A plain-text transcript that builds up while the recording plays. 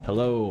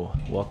Hello,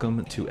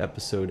 welcome to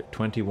episode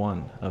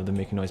 21 of the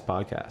Making Noise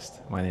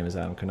podcast. My name is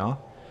Adam Kanal.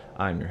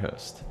 I'm your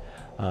host.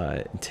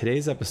 In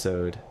today's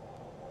episode,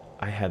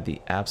 I had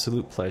the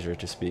absolute pleasure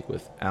to speak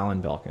with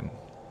Alan Belkin.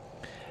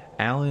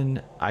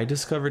 I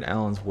discovered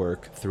Alan's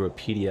work through a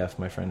PDF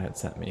my friend had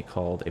sent me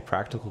called A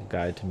Practical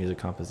Guide to Music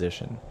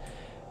Composition.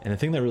 And the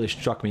thing that really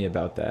struck me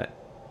about that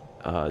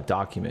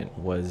document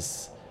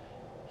was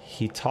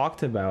he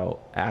talked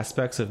about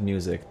aspects of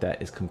music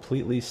that is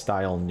completely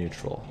style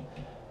neutral.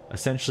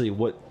 Essentially,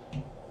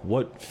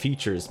 what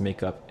features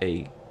make up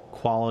a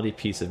quality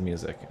piece of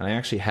music. And I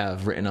actually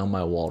have written on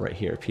my wall right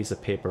here a piece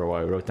of paper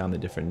where I wrote down the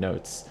different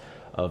notes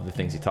of the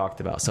things he talked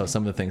about. So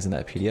some of the things in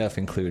that PDF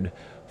include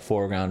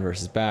foreground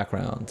versus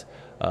background,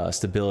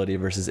 stability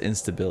versus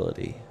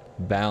instability,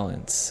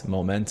 balance,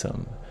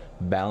 momentum,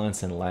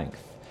 balance and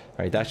length.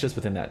 Right, that's just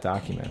within that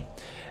document.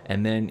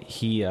 And then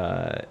he,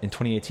 in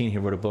 2018, he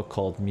wrote a book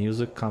called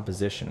Music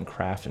Composition,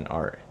 Craft and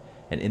Art.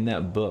 And in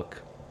that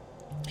book,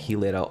 he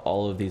laid out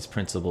all of these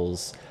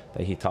principles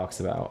that he talks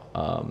about,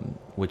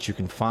 which you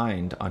can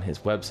find on his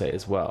website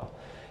as well.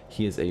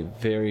 He is a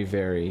very,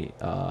 very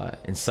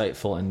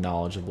insightful and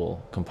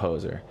knowledgeable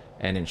composer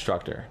and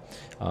instructor.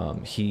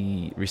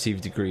 He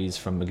received degrees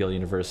from McGill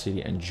University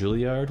and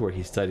Juilliard, where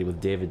he studied with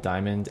David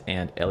Diamond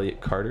and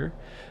Elliott Carter.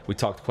 We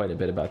talked quite a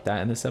bit about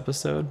that in this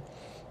episode.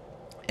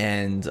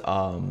 And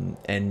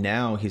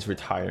now he's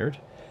retired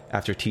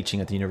after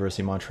teaching at the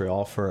University of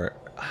Montreal for,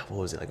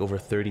 over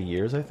 30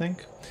 years, I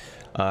think.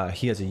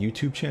 He has a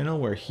YouTube channel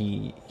where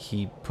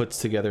he puts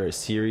together a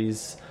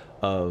series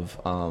of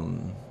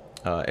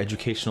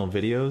educational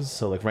videos.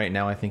 So like right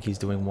now, I think he's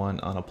doing one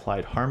on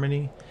applied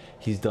harmony.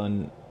 He's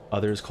done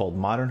others called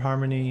modern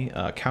harmony,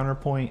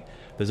 counterpoint.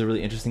 There's a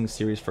really interesting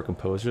series for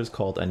composers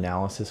called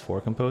Analysis for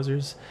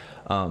Composers.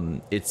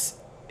 It's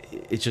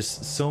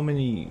just so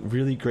many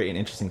really great and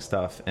interesting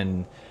stuff.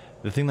 And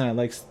the thing that I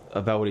like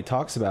about what he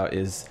talks about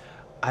is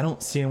I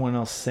don't see anyone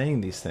else saying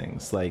these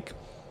things. Like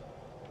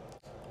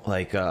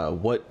we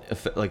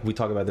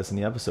talk about this in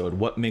the episode,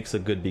 what makes a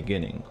good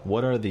beginning?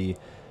 What are the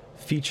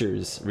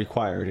features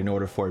required in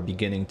order for a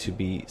beginning to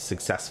be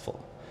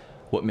successful?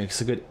 What makes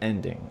a good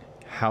ending?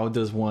 How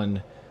does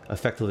one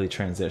effectively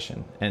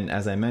transition? And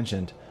as I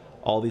mentioned,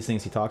 all these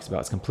things he talks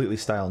about is completely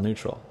style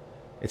neutral.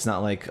 It's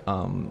not like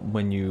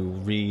when you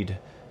read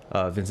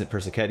Vincent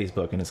Persichetti's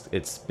book and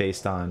it's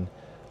based on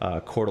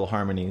chordal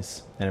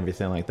harmonies and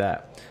everything like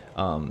that.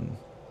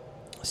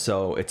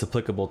 So it's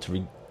applicable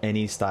to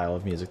any style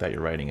of music that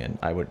you're writing in.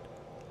 I would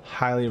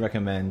highly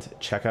recommend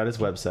check out his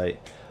website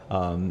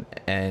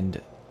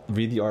and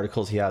read the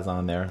articles he has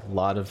on there. A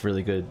lot of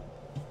really good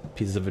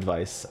pieces of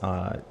advice.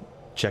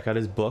 Check out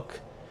his book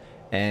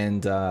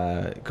and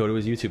go to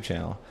his YouTube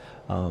channel.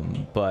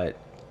 But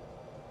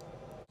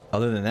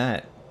other than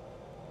that,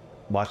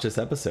 watch this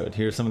episode.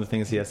 Here's some of the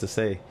things he has to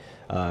say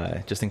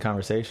just in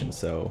conversation.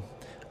 So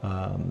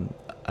I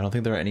don't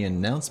think there are any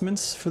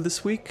announcements for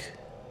this week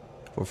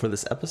or for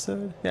this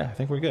episode. Yeah, I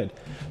think we're good.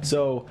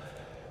 So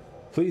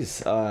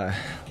please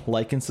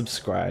like and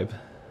subscribe.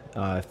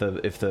 If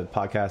the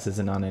podcast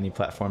isn't on any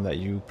platform that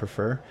you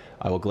prefer,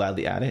 I will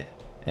gladly add it.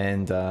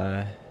 And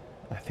I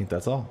think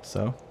that's all.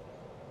 So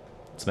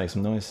let's make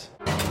some noise.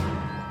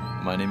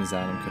 My name is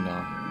Adam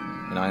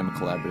Kanal, and I am a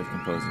collaborative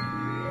composer.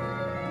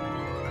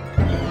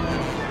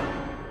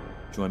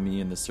 Join me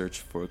in the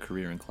search for a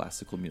career in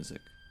classical music.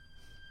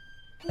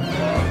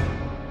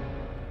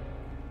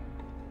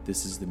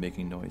 This is the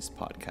Making Noise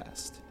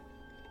podcast.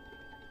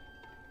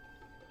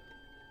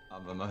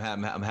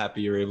 I'm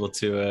happy you're able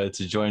to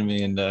join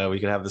me and we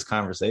could have this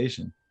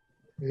conversation.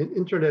 The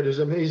internet is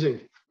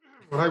amazing.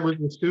 When I was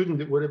a student,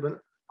 it would have been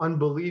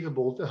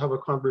unbelievable to have a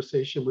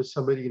conversation with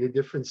somebody in a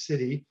different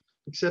city,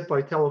 except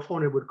by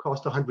telephone, it would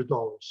cost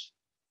 $100.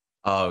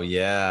 Oh,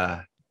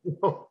 yeah.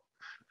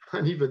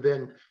 And even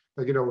then,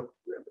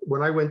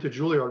 when I went to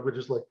Juilliard, which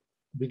is like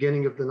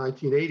beginning of the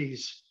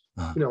 1980s,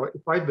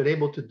 if I'd been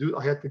able to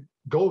I had to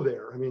go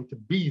there. I mean, to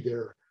be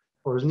there.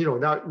 Or,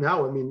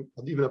 now, I mean,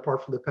 even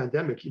apart from the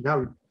pandemic,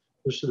 now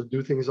you sort of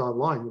do things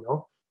online,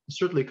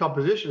 Certainly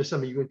composition is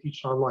something you can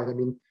teach online. I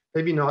mean,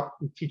 maybe not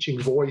teaching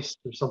voice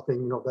or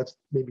something, that's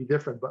maybe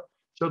different, but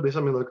certainly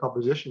something like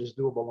composition is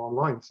doable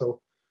online.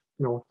 So,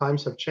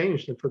 times have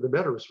changed and for the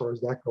better as far as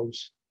that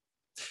goes.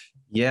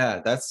 Yeah,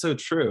 that's so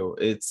true.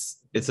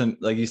 It's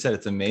like you said,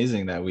 it's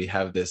amazing that we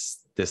have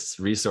this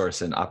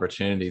resource and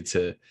opportunity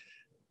to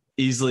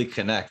easily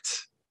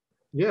connect.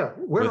 Yeah,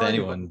 with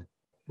anyone.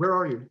 Where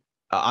are you?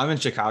 I'm in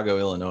Chicago,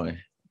 Illinois.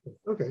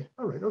 Okay,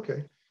 all right,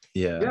 okay.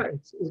 Yeah.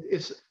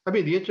 It's. I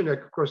mean, the internet,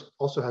 of course,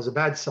 also has a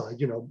bad side,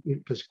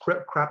 because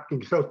crap can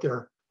get out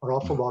there an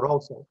awful lot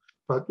also.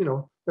 But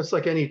that's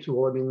like any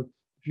tool. I mean,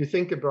 if you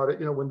think about it,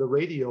 when the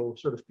radio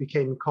sort of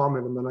became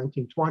common in the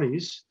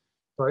 1920s,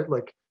 right?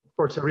 Like, of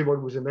course,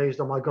 everyone was amazed.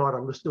 Oh my God,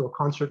 I'm listening to a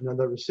concert in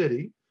another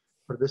city.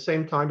 But at the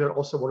same time, that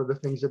also one of the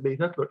things that made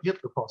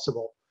Hitler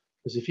possible,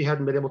 is if he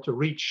hadn't been able to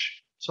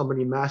reach so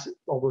many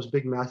all those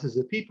big masses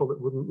of people,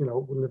 that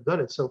wouldn't have done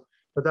it. So,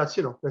 but that's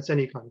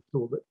any kind of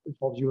tool that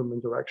involves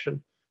human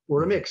direction.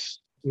 We're a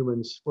mix.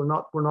 humans. We're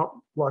not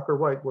black or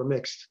white. We're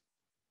mixed.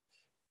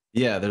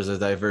 Yeah, there's a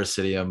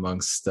diversity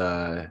amongst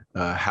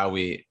how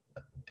we,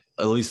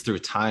 at least through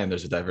time,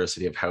 there's a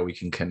diversity of how we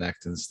can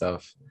connect and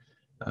stuff.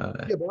 Yeah,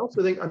 but I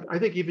also think I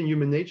think even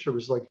human nature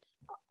is like,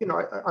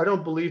 I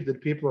don't believe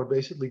that people are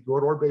basically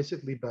good or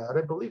basically bad.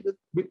 I believe that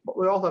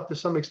we all have, to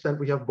some extent,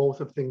 we have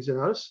both of things in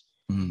us.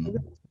 And Mm,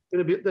 that's going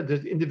to be that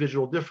there's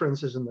individual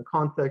differences in the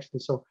context.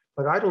 And so,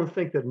 but I don't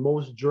think that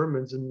most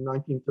Germans in the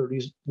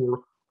 1930s were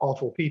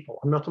awful people.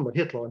 I'm not talking about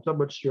Hitler. I'm talking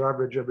about just your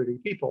average everyday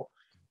people.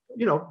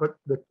 But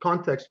the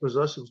context was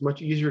us. It was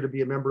much easier to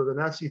be a member of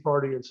the Nazi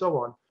Party and so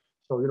on.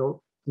 So,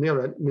 I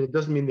mean, it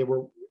doesn't mean they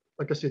were,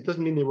 like I said, it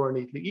doesn't mean they were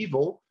innately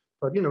evil.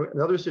 But in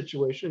other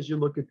situations, you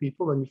look at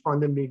people and you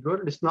find them being good,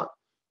 and it's not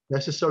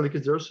necessarily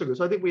because they're so good.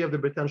 So I think we have the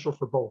potential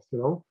for both. I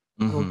don't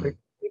hmm think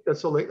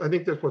that's so. I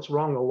think that's what's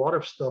wrong. A lot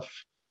of stuff,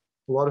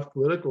 a lot of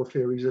political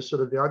theories is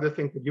sort of they either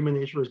think that human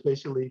nature is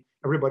basically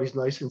everybody's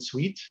nice and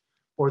sweet,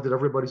 or that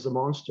everybody's a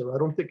monster. I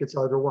don't think it's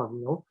either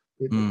one.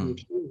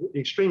 mm. The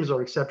extremes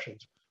are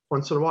exceptions.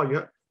 Once in a while,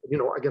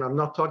 again, I'm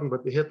not talking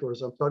about the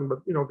Hitlers. I'm talking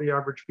about the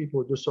average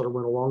people who just sort of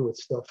went along with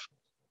stuff.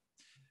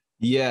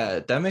 Yeah,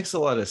 that makes a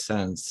lot of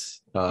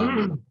sense.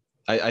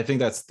 I think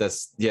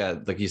that's yeah,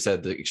 like you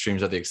said, the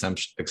extremes are the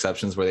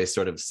exceptions where they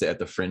sort of sit at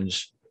the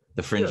fringe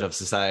Yeah. of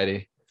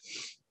society.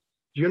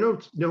 Do you know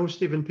who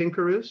Steven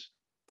Pinker is?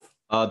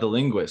 The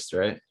linguist,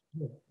 right?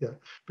 Yeah,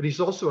 but he's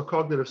also a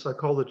cognitive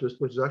psychologist,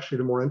 which is actually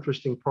the more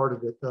interesting part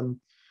of it.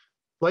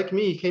 Like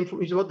me,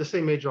 he's about the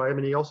same age I am,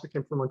 and he also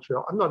came from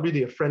Montreal. I'm not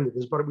really a friend of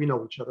his, but we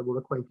know each other. We're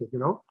acquainted.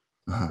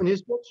 Uh-huh. And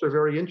his books are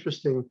very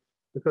interesting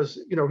because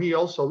he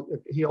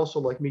also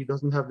like me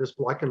doesn't have this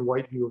black and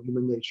white view of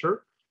human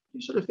nature.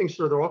 He sort of thinks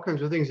there are all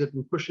kinds of things that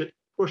can push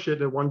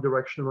it in one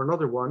direction or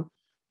another one.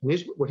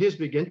 And what his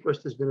big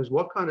interest has been is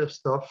what kind of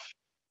stuff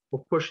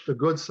will push the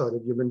good side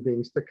of human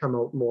beings to come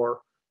out more.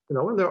 And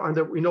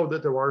we know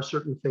that there are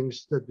certain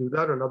things that do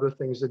that, and other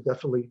things that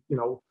definitely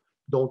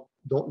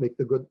don't make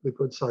the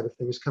good side of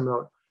things come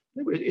out.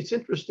 It's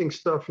interesting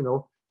stuff.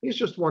 He's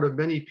just one of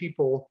many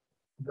people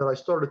that I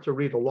started to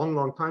read a long,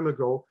 long time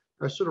ago.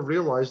 I sort of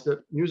realized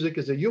that music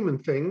is a human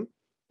thing.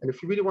 And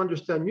if you really want to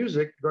understand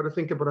music, you got to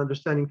think about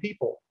understanding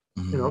people,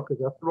 Mhm.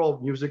 because after all,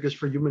 music is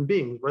for human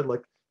beings, right? Like,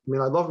 I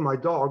mean, I love my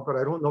dog, but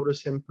I don't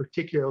notice him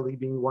particularly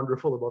being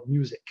wonderful about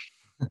music.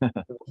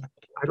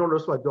 I don't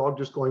notice my dog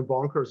just going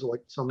bonkers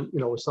like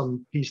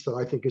some piece that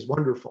I think is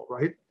wonderful,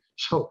 right?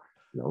 So,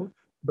 you know,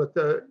 but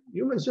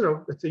humans,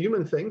 it's a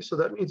human thing. So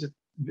that means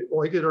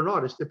like it or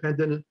not, it's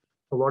dependent to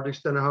a large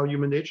extent on how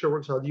human nature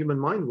works, how the human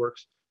mind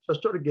works. So I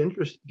started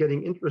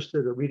getting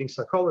interested in reading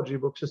psychology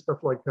books and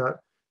stuff like that.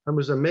 I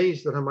was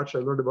amazed at how much I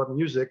learned about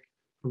music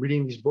from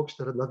reading these books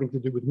that had nothing to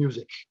do with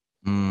music.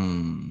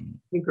 Mm.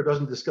 Pinker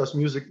doesn't discuss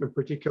music in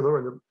particular,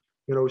 and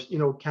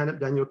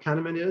Daniel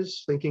Kahneman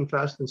is Thinking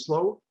Fast and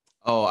Slow.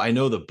 Oh, I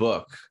know the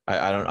book.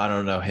 I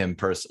don't know him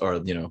or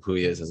who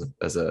he is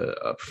as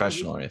a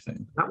professional or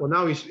anything. Well,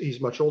 now he's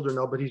much older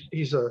now, but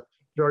he's a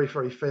very,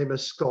 very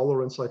famous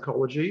scholar in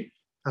psychology,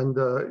 and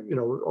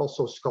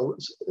also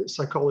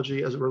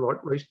psychology as it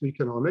relates to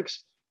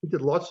economics. He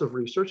did lots of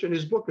research, and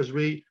his book is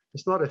really,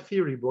 it's not a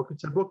theory book.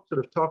 It's a book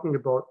sort of talking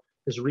about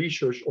his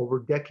research over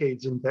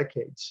decades and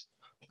decades.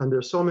 And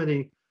there's so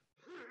many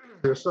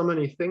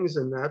things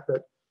in that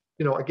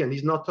again,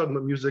 he's not talking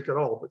about music at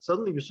all, but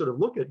suddenly you sort of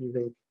look at it and you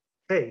think,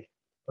 hey,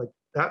 like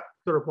that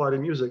could apply to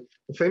music.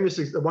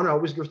 The one I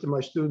always give to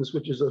my students,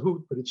 which is a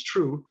hoot, but it's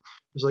true,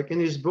 is like in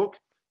his book,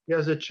 he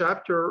has a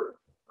chapter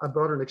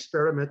about an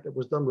experiment that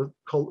was done with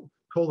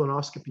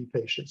colonoscopy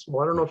patients.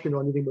 Well, I don't know if you know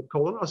anything about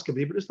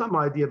colonoscopy, but it's not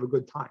my idea of a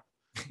good time.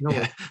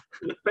 Yeah.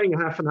 Like spending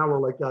a half an hour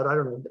like that, I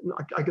don't know.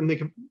 I can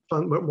think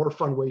of more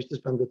fun ways to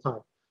spend the time.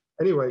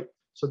 Anyway,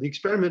 so the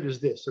experiment is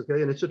this,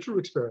 okay? And it's a true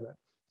experiment.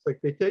 It's like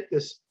they take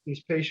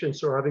these patients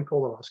who are having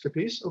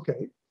colonoscopies,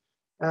 okay,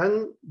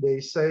 and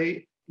they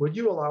say, would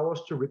you allow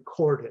us to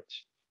record it?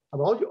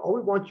 And all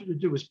we want you to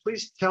do is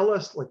please tell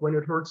us like when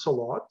it hurts a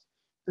lot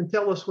and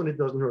tell us when it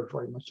doesn't hurt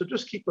very much. So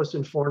just keep us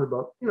informed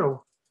about,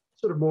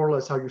 sort of more or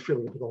less how you're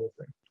feeling with the whole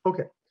thing.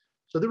 Okay.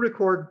 So they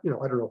record,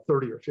 I don't know,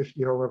 30 or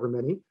 50, however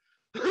many.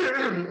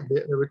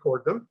 they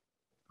record them.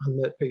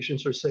 And the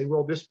patients are saying,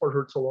 well, this part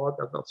hurts a lot.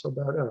 That's not so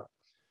bad.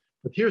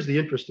 But here's the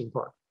interesting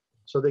part.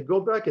 So they go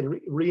back and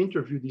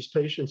re-interview these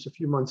patients a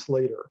few months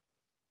later.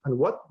 And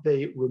what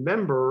they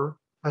remember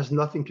has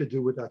nothing to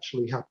do with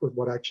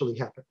what actually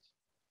happened.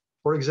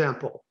 For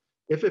example,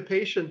 if a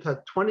patient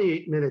had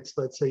 28 minutes,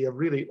 let's say, of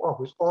really, it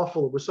was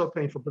awful, it was so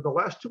painful, but the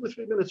last 2 or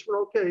 3 minutes were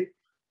okay,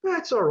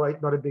 that's all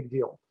right, not a big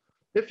deal.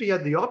 If he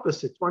had the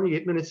opposite,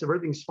 28 minutes of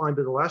everything's fine,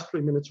 but the last 3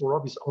 minutes were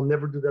obvious, I'll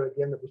never do that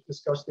again, it was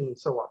disgusting, and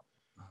so on.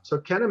 So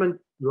Kahneman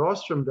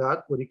draws from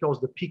that what he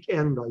calls the peak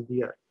end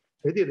idea.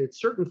 The idea that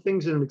certain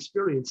things in an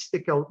experience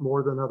stick out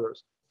more than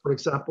others. For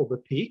example, the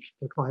peak,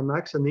 the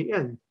climax, and the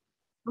end.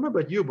 I don't know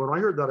about you, but when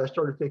I heard that, I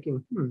started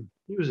thinking,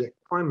 music,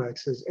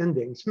 climaxes,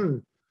 endings,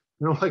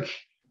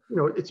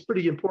 it's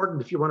pretty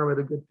important if you want to write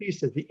a good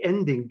piece that the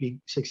ending be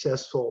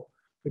successful.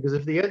 Because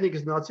if the ending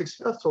is not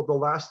successful, the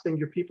last thing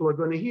your people are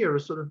going to hear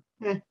is sort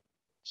of,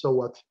 so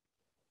what?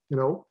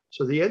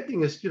 So the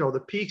ending is,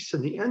 the peaks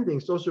and the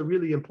endings, those are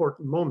really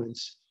important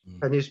moments.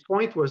 And his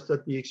point was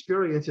that the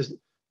experience is a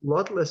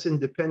lot less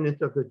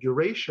independent of the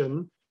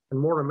duration and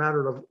more a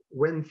matter of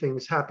when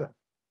things happen,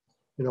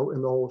 in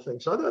the whole thing.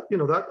 So I thought,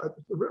 that I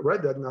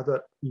read that and I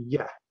thought,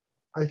 yeah,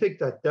 I think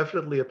that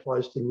definitely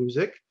applies to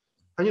music.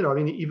 And,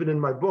 even in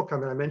my book, I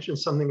mentioned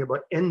something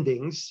about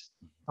endings.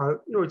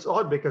 It's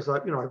odd because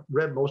I've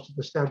read most of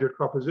the standard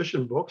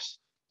composition books,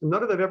 and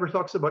none of them ever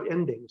talks about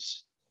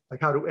endings,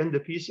 like how to end a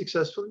piece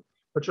successfully,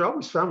 which I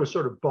always found was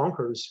sort of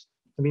bonkers.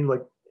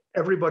 Like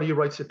everybody who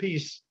writes a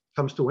piece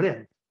comes to an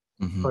end,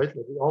 right?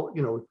 Like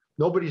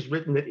nobody's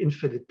written an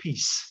infinite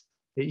piece.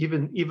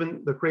 Even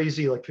the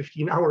crazy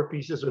 15-hour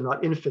pieces are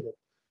not infinite.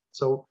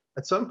 So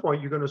at some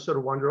point you're going to sort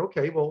of wonder,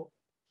 okay, well,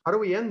 how do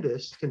we end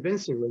this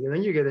convincingly? And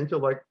then you get into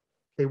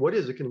hey, what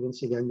is a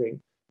convincing ending?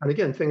 And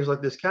again, things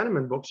like this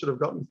Kahneman book sort of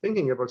got me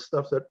thinking about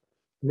stuff that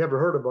I never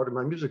heard about in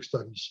my music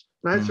studies.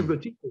 And I had some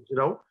good teachers,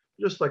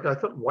 just I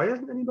thought, why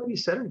hasn't anybody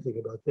said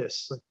anything about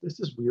this? This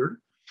is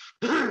weird.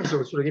 So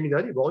it sort of gave me the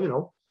idea,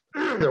 well,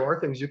 there are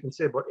things you can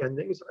say about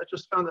endings. I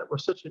just found that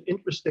was such an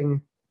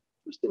interesting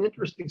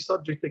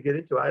subject to get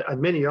into.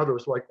 And many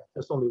others like that.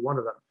 That's only one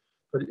of them.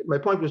 But my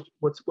point was,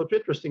 what's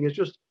interesting is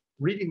just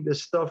reading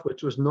this stuff,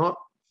 which was not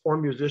for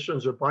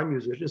musicians or by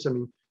musicians.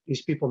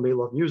 These people may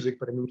love music,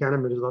 but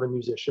Kahneman is not a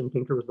musician.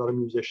 Pinker is not a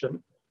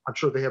musician. I'm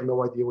sure they have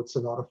no idea what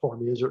sonata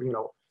form is or,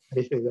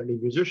 anything that any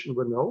musician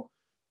would know.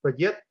 But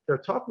yet they're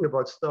talking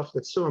about stuff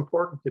that's so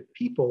important to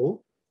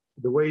people,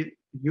 the way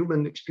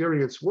human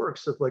experience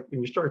works. It's when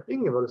you start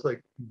thinking about it,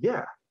 it's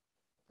yeah,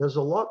 there's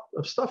a lot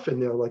of stuff in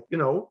there.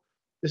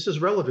 This is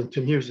relevant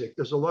to music.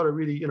 There's a lot of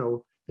really,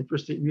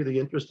 really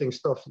interesting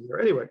stuff in there.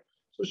 Anyway,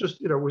 so it's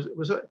just, it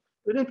was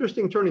an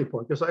interesting turning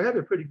point because I had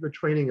a pretty good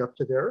training up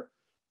to there.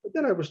 But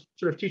then I was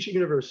sort of teaching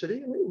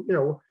university, and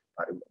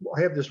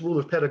I have this rule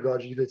of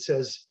pedagogy that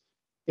says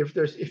if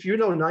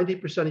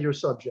 90% of your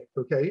subject,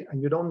 okay, and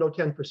you don't know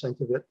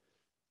 10% of it,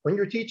 when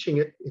you're teaching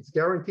it, it's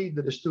guaranteed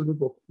that a student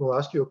will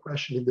ask you a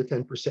question in the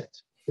 10%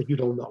 that you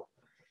don't know.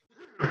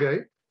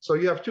 Okay, so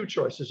you have two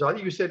choices. Either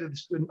you say to the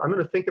student, I'm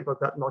going to think about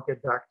that and I'll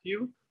get back to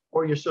you,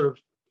 or you sort of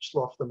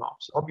slough them off.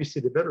 So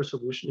obviously the better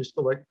solution is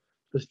to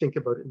just think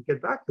about it and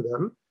get back to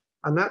them.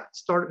 And that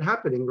started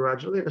happening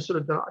gradually. And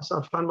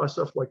I found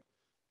myself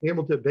being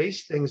able to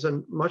base things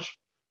on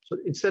so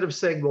instead of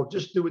saying, well,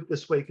 just do it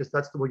this way because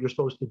that's the way you're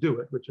supposed to do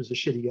it, which is a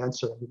shitty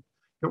answer. You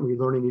don't really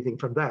learn anything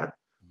from that.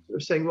 They're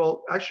saying,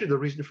 well, actually the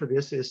reason for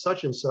this is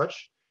such and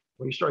such.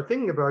 When you start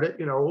thinking about it,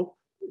 it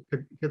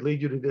could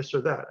lead you to this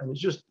or that. And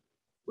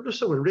we're just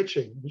so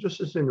enriching. It's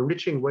just an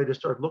enriching way to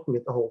start looking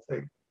at the whole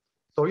thing.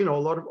 So, a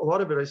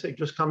lot of it, I say,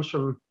 just comes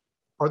from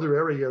other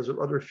areas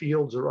or other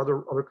fields or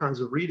other kinds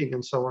of reading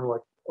and so on.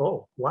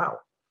 Oh, wow.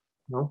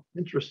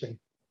 Interesting.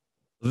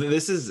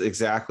 This is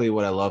exactly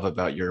what I love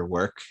about your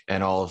work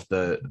and all of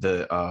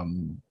the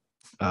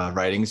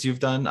writings you've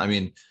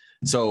done.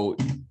 So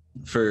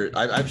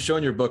I've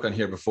shown your book on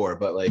here before,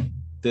 but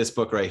this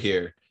book right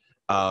here,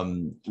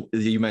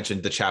 you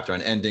mentioned the chapter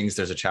on endings.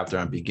 There's a chapter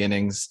on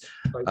beginnings,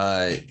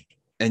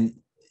 and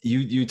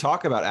you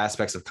talk about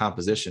aspects of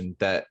composition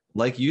that,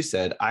 like you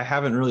said, I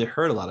haven't really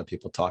heard a lot of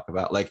people talk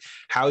about,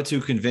 how to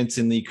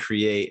convincingly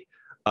create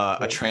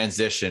a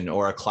transition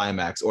or a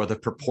climax or the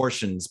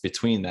proportions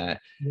between that,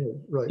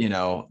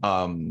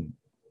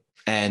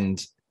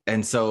 and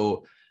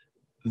so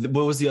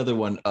what was the other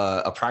one?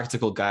 A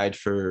practical guide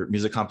for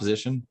music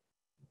composition.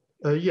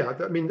 There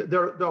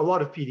are a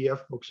lot of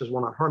PDF books. There's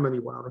one on harmony,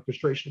 one on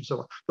orchestration,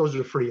 so those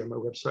are free on my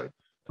website.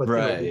 But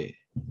right.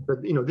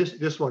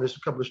 This one is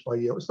published by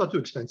Yale. It's not too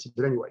expensive,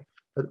 but anyway.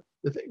 But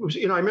the thing was,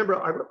 I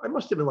remember I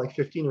must have been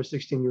 15 or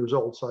 16 years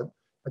old, so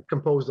I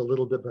composed a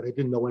little bit, but I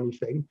didn't know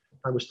anything.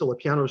 I was still a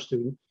piano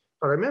student.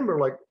 But I remember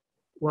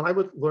when I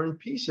would learn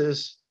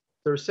pieces,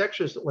 there are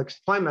sections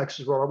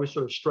climaxes were always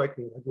sort of strike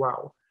me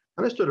wow.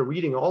 And I started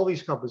reading all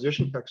these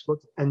composition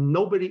textbooks, and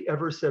nobody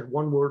ever said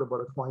one word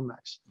about a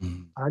climax.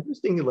 And I'm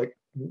just thinking,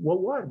 well,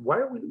 why? Why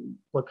are we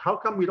how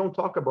come we don't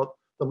talk about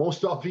the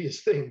most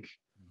obvious thing?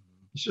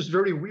 It's just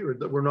very weird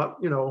that we're not,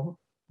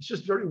 it's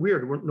just very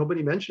weird.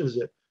 Nobody mentions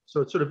it.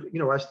 So it's sort of,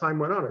 as time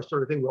went on, I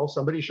started thinking, well,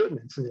 somebody should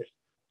mention it.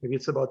 Maybe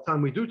it's about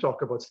time we do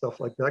talk about stuff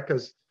like that,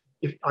 because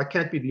if I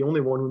can't be the only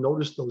one who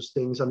noticed those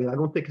things. I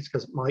don't think it's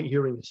because my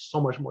hearing is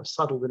so much more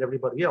subtle than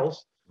everybody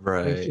else.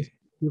 Right. It's just,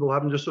 people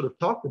haven't just sort of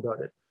talked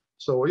about it.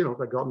 So,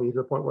 that got me to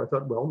the point where I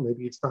thought, well,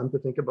 maybe it's time to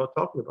think about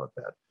talking about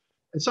that.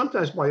 And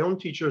sometimes my own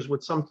teachers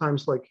would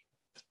sometimes when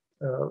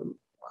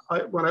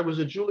I was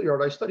at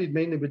Juilliard, I studied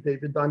mainly with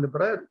David Diamond,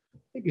 but I had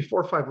maybe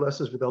 4 or 5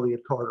 lessons with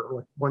Elliott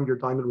Carter. 1 year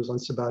Diamond was on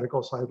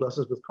sabbatical, so I had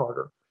lessons with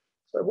Carter.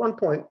 So at one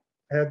point,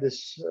 I had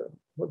this,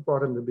 what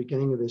brought in the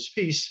beginning of this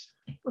piece,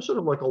 was sort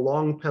of a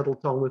long pedal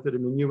tone with it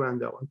in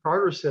innuendo. And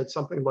Carter said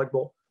something like,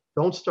 well,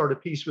 don't start a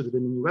piece with an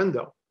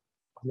innuendo.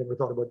 I never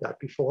thought about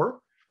that before.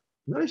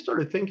 And then I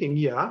started thinking,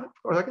 yeah, of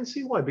course, I can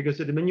see why, because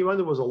the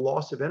diminuendo was a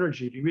loss of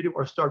energy. If you really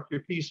want to start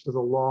your piece with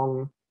a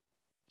long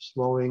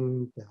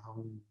slowing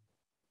down,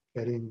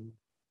 getting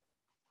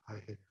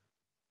higher.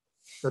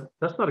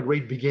 That's not a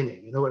great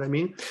beginning. You know what I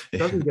mean? It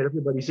doesn't get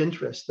everybody's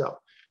interest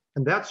up.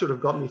 And that sort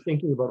of got me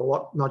thinking about a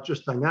lot, not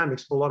just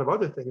dynamics, but a lot of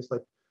other things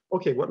like,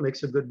 okay, what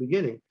makes a good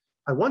beginning?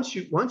 And once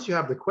you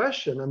have the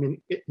question, I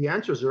mean, the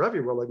answers are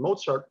everywhere. Like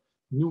Mozart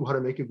knew how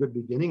to make a good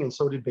beginning, and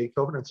so did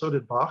Beethoven, and so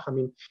did Bach. I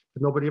mean,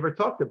 but nobody ever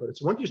talked about it.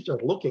 So once you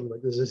start looking,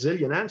 like there's a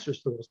zillion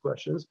answers to those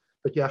questions,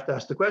 but you have to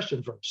ask the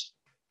question first.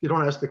 If you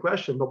don't ask the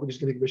question, nobody's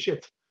going to give a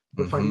shit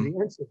for finding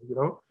the answer, you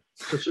know?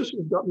 So it's just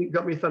got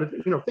me thought,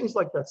 you know, things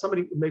like that.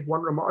 Somebody would make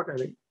one remark, and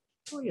I think,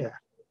 oh yeah,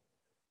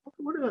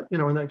 what about, you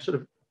know, and I sort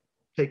of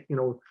take, you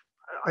know,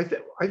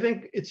 I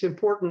think it's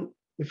important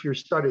if you're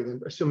studying,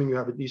 and assuming you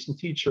have a decent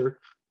teacher,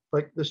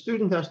 like the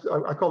student has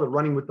to, I call it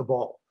running with the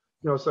ball.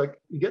 You know, it's like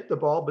you get the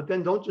ball, but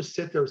then don't just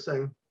sit there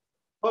saying,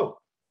 oh,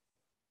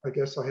 I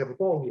guess I have a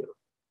ball here.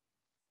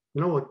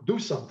 You know what, do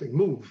something,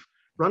 move,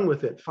 run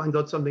with it, find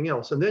out something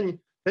else. And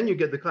then you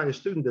get the kind of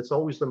student that's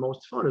always the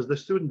most fun, is the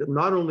student that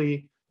not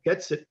only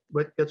gets it,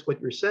 but gets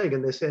what you're saying,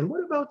 and they say, and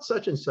what about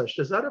such and such?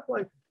 Does that apply?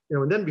 You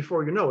know, and then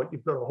before you know it,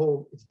 you've got a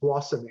whole, it's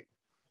blossoming.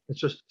 It's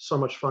just so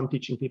much fun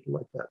teaching people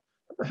like that.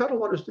 I've had a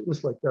lot of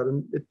students like that,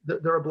 and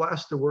they're a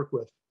blast to work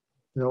with,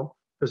 you know,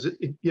 because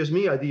it gives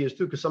me ideas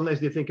too, because sometimes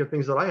they think of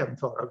things that I haven't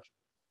thought of.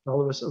 And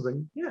all of a sudden, like,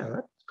 yeah,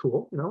 that's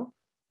cool, you know,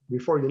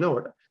 before you know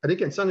it. And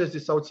again, sometimes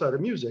it's outside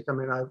of music. I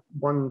mean, I have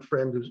one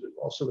friend who's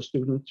also a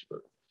student, you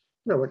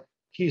know,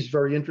 he's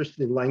very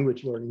interested in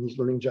language learning. He's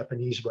learning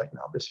Japanese right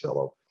now, this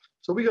fellow.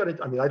 So we got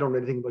into, I mean, I don't know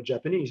anything about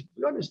Japanese.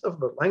 We got into stuff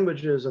about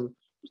languages and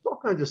just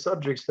all kinds of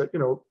subjects that, you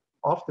know,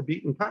 off the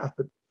beaten path,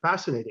 but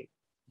fascinating,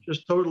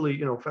 just totally,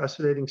 you know,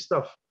 fascinating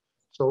stuff.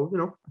 So, you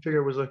know, I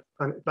figure it was a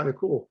kind of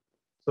cool.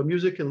 So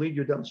music can lead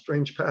you down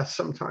strange paths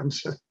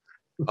sometimes.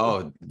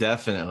 Oh,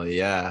 definitely.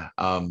 Yeah.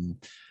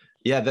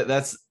 Yeah,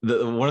 that's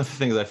one of the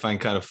things I find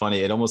kind of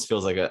funny. It almost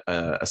feels like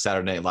a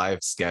Saturday Night Live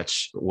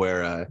sketch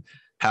where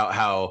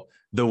how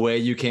the way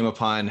you came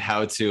upon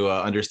how to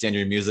understand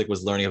your music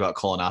was learning about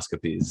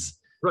colonoscopies.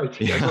 Right.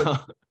 Yeah.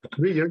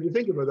 You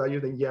think about that,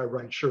 you think, yeah,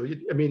 right, sure.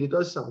 I mean, it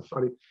does sound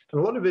funny.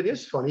 And a lot of it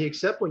is funny,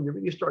 except when you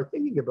really start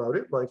thinking about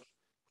it. Like,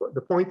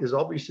 the point is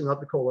obviously not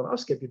the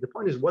colonoscopy. The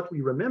point is what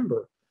we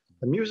remember.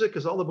 And music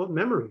is all about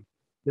memory.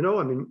 You know,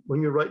 I mean,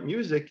 when you write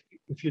music,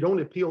 if you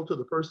don't appeal to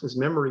the person's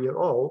memory at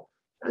all,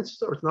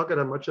 it's not going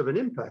to have much of an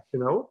impact, you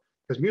know,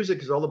 because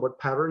music is all about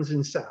patterns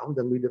in sound,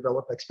 and we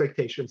develop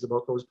expectations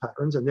about those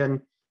patterns, and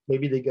then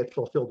maybe they get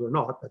fulfilled or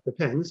not. That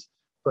depends.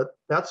 But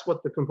that's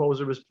what the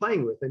composer is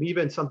playing with. And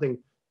even something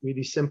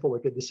really simple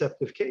like a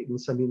deceptive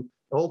cadence. I mean,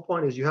 the whole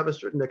point is you have a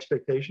certain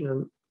expectation,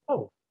 and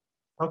oh,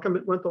 how come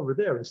it went over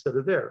there instead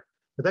of there?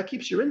 But that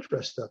keeps your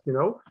interest up, you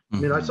know? I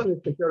mean, I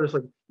sometimes compare this,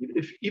 like,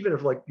 even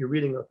if like you're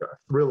reading like a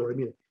thriller, I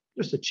mean,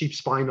 just a cheap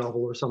spy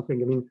novel or something.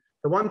 I mean,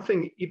 the one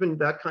thing even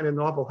that kind of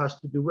novel has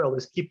to do well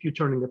is keep you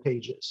turning the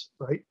pages,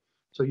 right?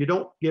 So you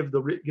don't give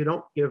the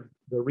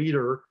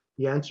reader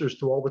the answers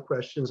to all the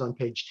questions on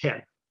page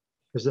 10,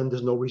 because then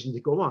there's no reason to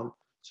go on.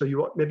 So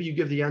maybe you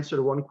give the answer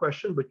to one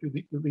question, but you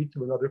lead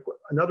to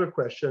another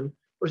question,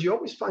 because you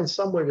always find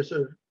some way to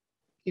sort of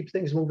keep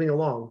things moving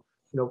along,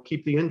 you know,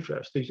 keep the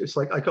interest. It's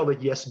like, I call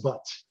it yes,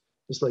 but.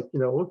 It's like, you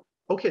know,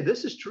 okay,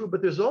 this is true,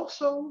 but there's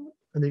also,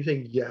 and then you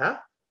think, yeah,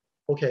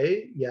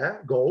 okay, yeah,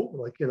 go,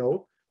 like, you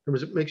know,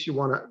 because it makes you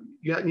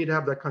need to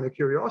have that kind of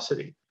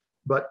curiosity.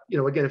 But, you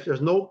know, again, if there's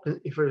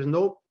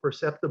no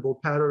perceptible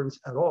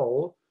patterns at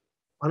all,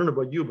 I don't know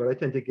about you, but I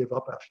tend to give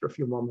up after a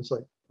few moments,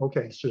 like,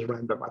 okay, it's just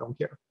random, I don't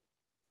care.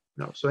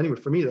 No. So anyway,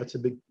 for me, that's a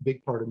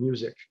big part of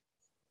music.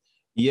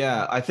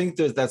 Yeah, I think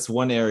that's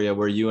one area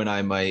where you and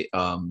I might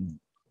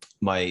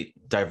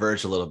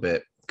diverge a little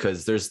bit,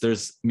 because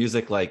there's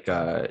music like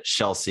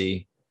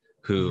Chelsea,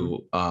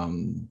 who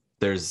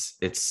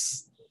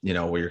it's, you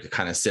know, where you're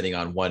kind of sitting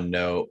on one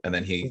note and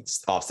then he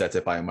offsets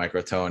it by a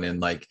microtone,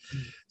 and like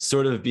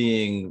sort of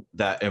being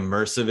that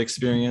immersive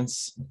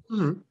experience.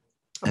 And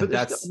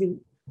that's, I mean,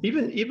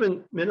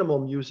 even minimal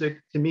music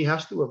to me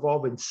has to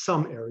evolve in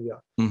some area.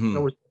 In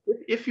other words,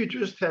 if you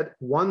just had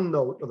one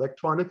note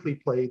electronically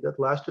played that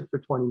lasted for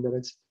 20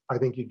 minutes, I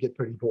think you'd get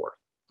pretty bored.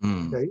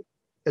 Okay.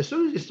 As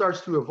soon as it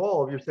starts to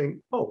evolve, you think,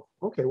 oh,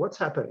 okay, what's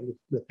happening?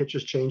 The pitch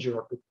is changing,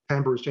 or the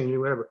timbre is changing,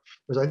 whatever.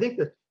 Because I think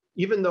that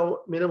even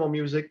though minimal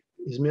music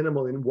is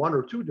minimal in one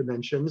or two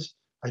dimensions,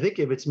 I think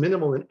if it's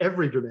minimal in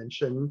every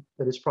dimension,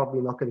 then it's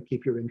probably not going to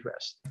keep your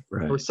interest.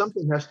 Right. Or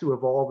something has to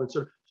evolve, and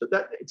so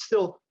that it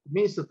still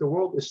means that the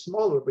world is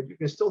smaller, but you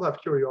can still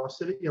have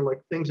curiosity and like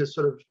things that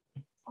sort of,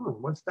 oh,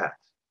 what's that?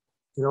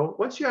 You know,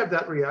 once you have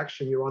that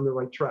reaction, you're on the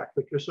right track.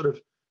 Like you're sort of,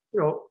 you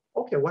know,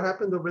 okay, what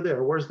happened over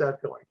there? Where's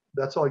that going?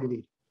 That's all you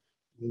need.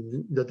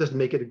 That doesn't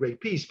make it a great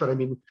piece, but I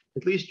mean,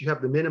 at least you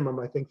have the minimum,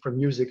 I think, for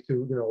music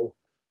to, you know,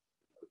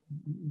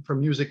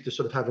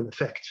 sort of have an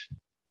effect.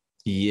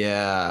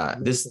 Yeah,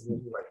 this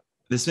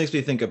makes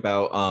me think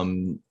about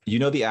you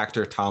know, the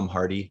actor Tom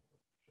Hardy?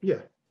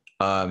 Yeah.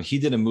 He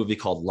did a movie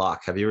called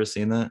Locke. Have you ever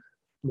seen that?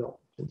 No,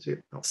 didn't see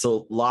it. No.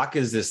 So Locke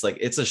is this, like,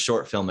 it's a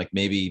short film, like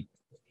maybe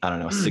I don't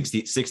know,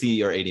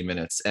 60 or 80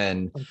 minutes.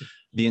 And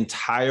the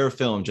entire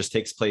film just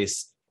takes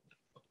place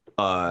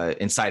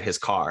inside his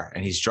car,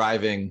 and he's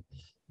driving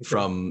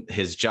from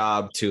his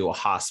job to a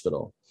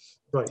hospital.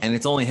 Right. And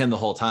it's only him the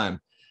whole time.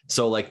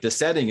 So like the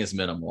setting is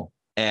minimal,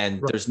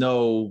 and there's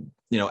no,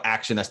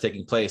 action that's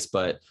taking place.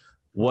 But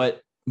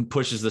what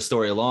pushes the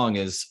story along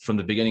is from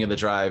the beginning of the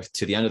drive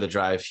to the end of the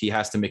drive, he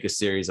has to make a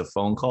series of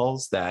phone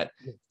calls that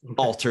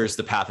alters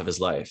the path of his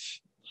life.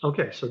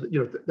 Okay, so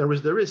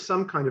there is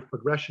some kind of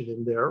progression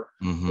in there.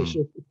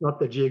 It's not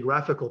the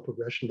geographical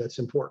progression that's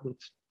important.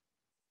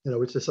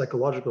 It's a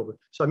psychological.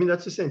 So I mean,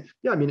 that's the same.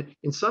 Yeah, I mean,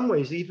 in some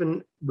ways,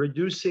 even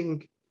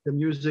reducing the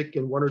music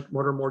in one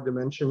or more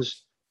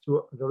dimensions to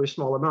a very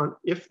small amount,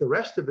 if the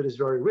rest of it is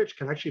very rich,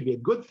 can actually be a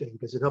good thing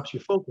because it helps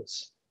you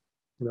focus.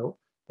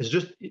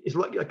 It's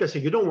like I say,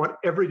 you don't want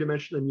every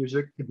dimension of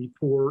music to be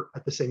poor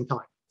at the same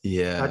time.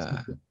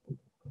 Yeah.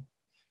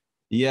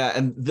 Yeah,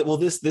 and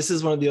this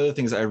is one of the other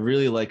things I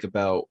really like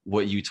about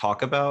what you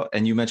talk about,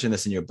 and you mentioned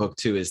this in your book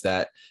too, is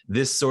that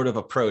this sort of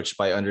approach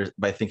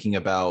by thinking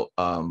about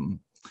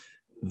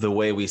the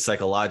way we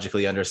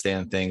psychologically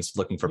understand things,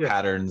 looking for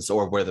patterns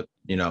or where the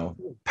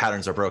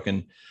patterns are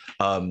broken,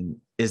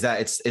 is that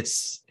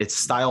it's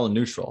style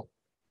neutral.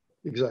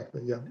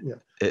 Exactly. Yeah.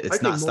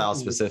 It's not style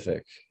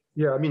specific.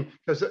 Yeah,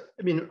 because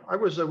I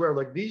was aware,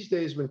 like these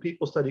days when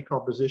people study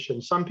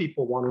composition, some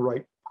people want to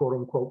write quote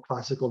unquote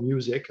classical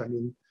music.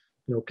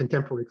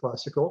 Contemporary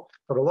classical,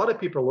 but a lot of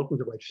people are looking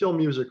to write film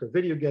music or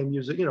video game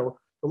music, a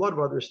lot of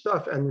other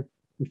stuff. And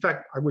in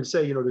fact, I would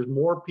say, there's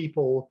more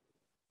people,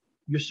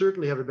 you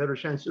certainly have a better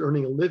chance of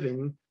earning a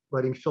living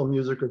writing film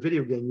music or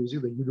video game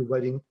music than you do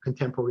writing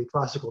contemporary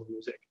classical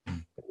music.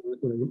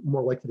 You're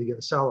more likely to get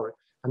a salary.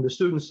 And the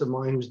students of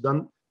mine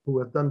who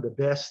have done the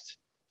best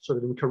sort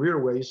of in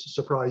career ways,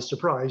 surprise,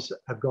 surprise,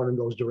 have gone in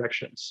those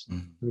directions.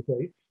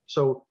 Okay.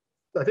 So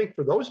I think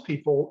for those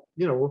people,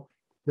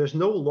 there's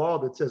no law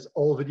that says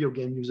all video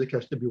game music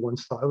has to be one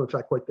style. In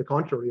fact, quite the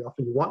contrary,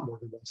 often you want more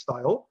than one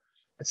style.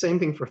 The same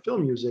thing for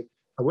film music.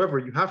 However,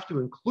 you have to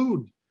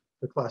include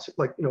the classic,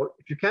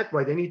 if you can't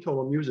write any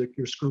tonal music,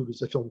 you're screwed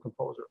as a film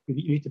composer. You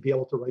need to be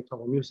able to write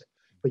tonal music,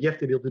 but you have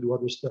to be able to do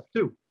other stuff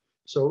too.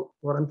 So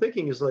what I'm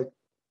thinking is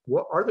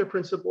what are there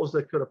principles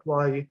that could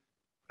apply?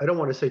 I don't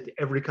want to say to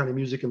every kind of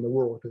music in the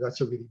world, because that's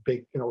a really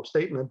big,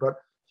 statement, but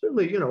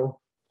certainly,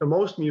 to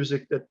most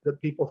music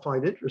that people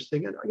find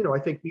interesting. And, I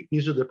think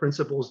these are the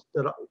principles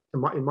that,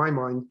 in my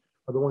mind,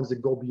 are the ones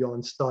that go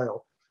beyond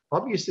style.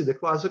 Obviously, the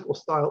classical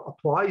style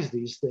applies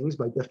these things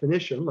by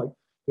definition. Like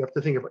you have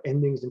to think of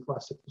endings in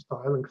classical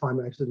style and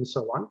climaxes and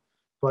so on.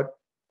 But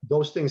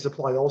those things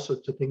apply also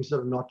to things that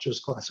are not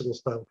just classical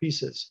style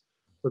pieces.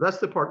 So that's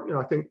the part,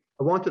 I think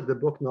I wanted the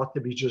book not to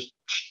be just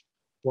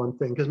one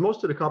thing, because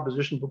most of the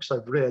composition books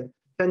I've read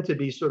tend to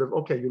be sort of,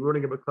 okay, you're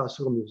learning about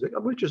classical music,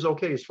 which is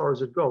okay as far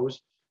as it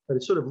goes, but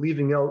it's sort of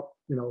leaving out,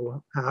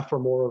 half or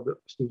more of the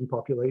student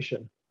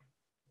population.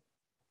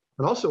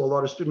 And also a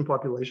lot of student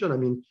population.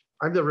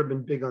 I've never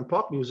been big on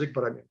pop music,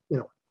 but I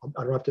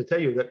don't have to tell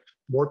you that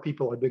more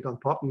people are big on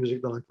pop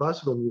music than on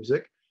classical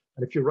music.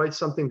 And if you write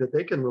something that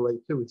they can relate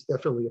to, it's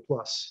definitely a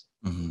plus.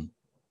 And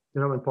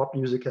pop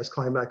music has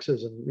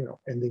climaxes and,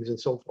 endings and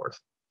so forth.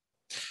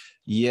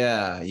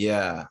 Yeah.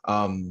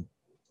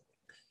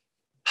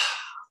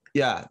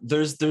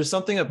 There's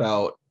something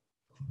about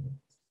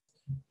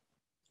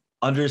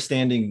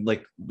understanding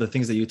like the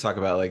things that you talk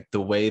about, like the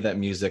way that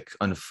music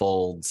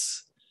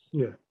unfolds,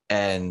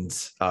 and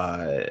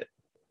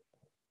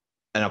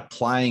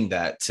applying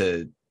that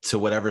to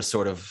whatever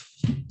sort of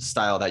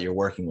style that you're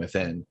working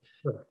within.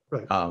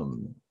 Right.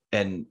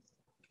 And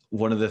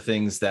one of the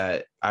things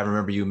that I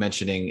remember you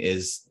mentioning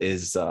is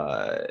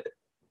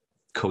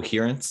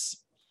coherence.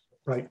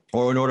 Right.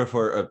 Or in order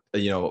for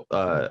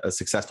a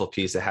successful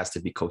piece, it has to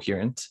be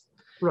coherent.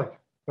 Right.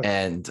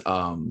 And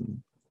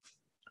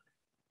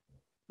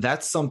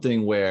that's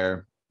something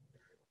where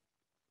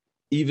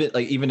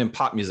even in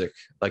pop music,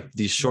 like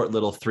these short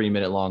little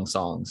 3-minute long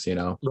songs,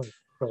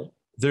 Right.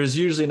 There's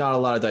usually not a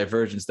lot of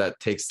divergence that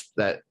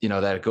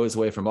it goes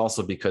away from,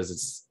 also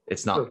because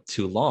it's not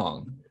too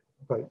long.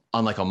 Right.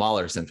 Unlike a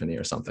Mahler symphony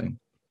or something.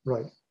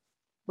 Right.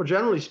 Well,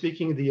 generally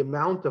speaking, the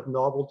amount of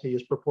novelty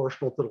is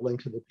proportional to the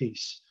length of the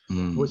piece.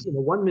 Was in a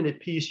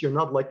 1-minute piece, you're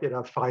not likely to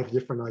have 5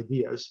 different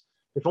ideas.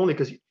 If only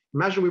because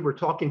imagine we were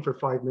talking for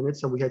 5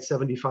 minutes and we had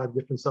 75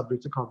 different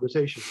subjects of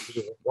conversation.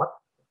 What?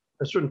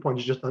 At a certain point,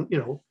 it's just,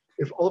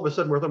 if all of a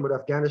sudden we're talking about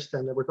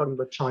Afghanistan, then we're talking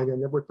about China,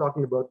 and then we're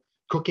talking about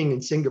cooking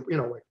in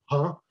Singapore,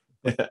 huh?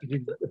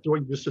 You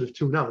just sort of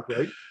tune out,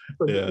 right?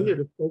 But you need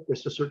to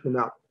focus a certain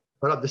amount.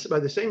 But by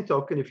the same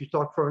token, if you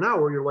talk for an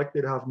hour, you're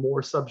likely to have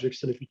more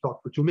subjects than if you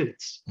talk for 2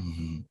 minutes.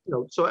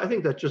 So I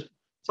think that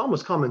it's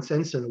almost common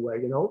sense in a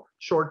way.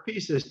 Short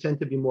pieces tend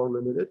to be more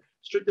limited.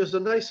 There's a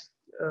nice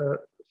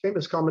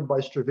famous comment by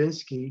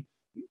Stravinsky.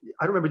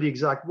 I don't remember the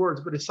exact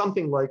words, but it's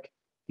something like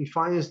he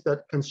finds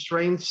that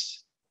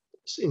constraints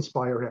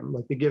inspire him,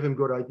 like they give him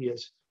good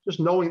ideas. Just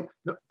knowing,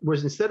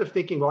 whereas instead of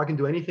thinking, well, I can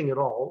do anything at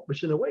all,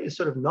 which in a way is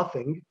sort of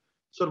nothing,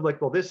 sort of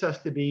like, well, this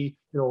has to be,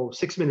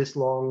 6 minutes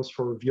long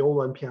for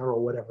viola and piano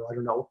or whatever. I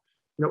don't know.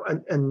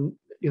 And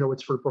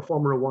it's for a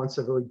performer who wants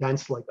a very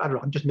dense, like, I don't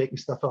know, I'm just making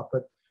stuff up,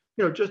 but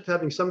just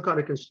having some kind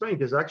of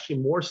constraint is actually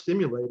more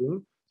stimulating.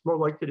 It's more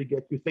likely to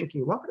get you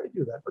thinking, why would I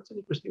do that? What's an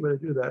interesting way to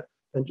do that?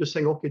 Than just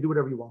saying, okay, do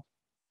whatever you want.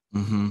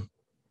 Mm-hmm.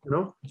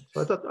 So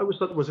I always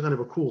thought it was kind of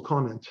a cool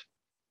comment.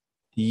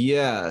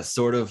 Yeah,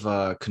 sort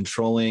of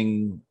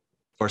controlling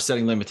or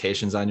setting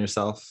limitations on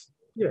yourself.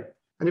 Yeah.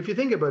 And if you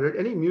think about it,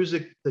 any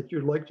music that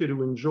you're likely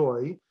to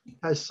enjoy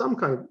has some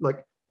kind of,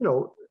 like,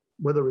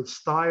 whether it's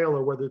style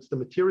or whether it's the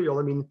material.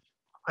 I mean,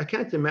 I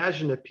can't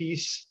imagine a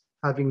piece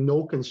having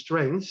no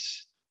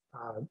constraints.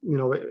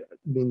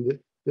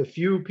 The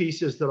few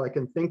pieces that I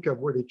can think of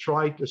where they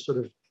try to sort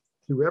of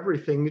do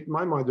everything, in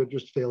my mind, they're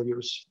just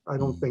failures. I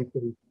don't think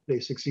they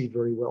succeed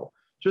very well.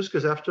 Just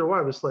because after a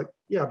while, it's like,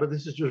 yeah, but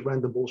this is just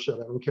random bullshit. I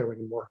don't care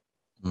anymore.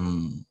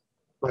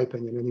 My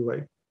opinion,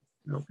 anyway.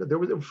 There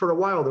was, for a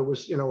while, there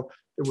was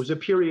a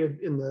period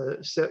in the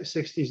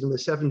 60s and the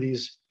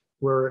 70s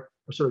where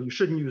sort of you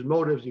shouldn't use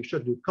motives, you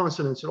shouldn't do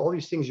consonants, and all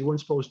these things you weren't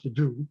supposed to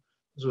do.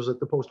 This was at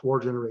the post-war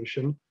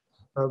generation.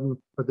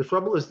 But the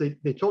trouble is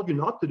they told you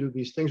not to do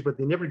these things, but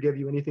they never gave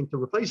you anything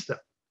to replace them.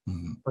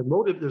 But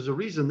motive, there's a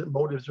reason that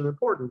motives are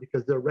important,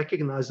 because they're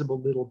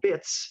recognizable little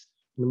bits.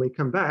 And when they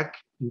come back,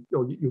 you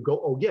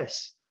go, oh,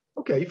 yes.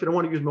 Okay, if you don't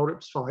want to use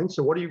motives, fine.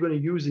 So what are you going to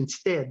use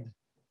instead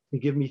to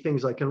give me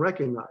things I can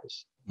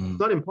recognize? It's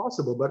not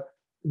impossible, but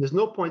there's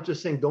no point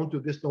just saying, don't do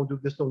this, don't do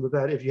this, don't do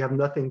that, if you have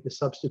nothing to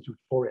substitute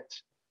for it.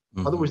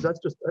 Otherwise, that's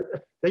just,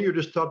 then you're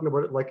just talking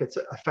about it like it's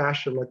a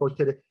fashion, like,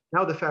 okay,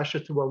 now the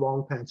fashion is to wear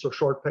long pants or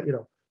short pants,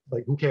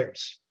 like, who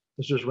cares?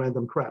 It's just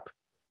random crap.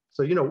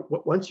 So,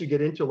 once you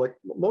get into, like,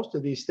 most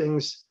of these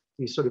things,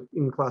 these sort of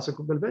in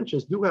classical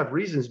conventions do have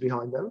reasons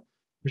behind them,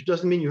 which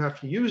doesn't mean you have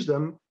to use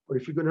them. But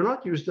if you're going to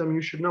not use them,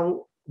 you should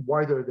know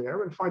why they're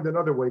there and find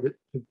another way to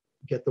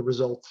get the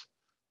result,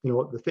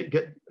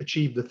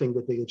 achieve the thing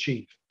that they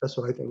achieve. That's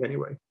what I think,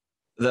 anyway.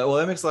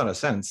 That makes a lot of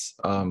sense.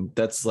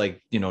 That's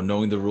like,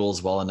 knowing the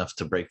rules well enough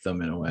to break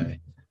them in a way,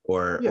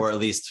 or at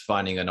least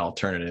finding an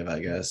alternative, I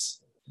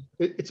guess.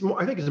 It's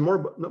more, I think it's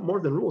more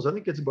than rules. I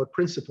think it's about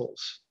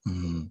principles.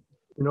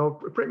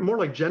 More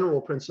like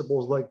general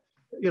principles, like,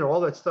 all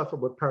that stuff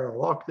about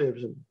parallel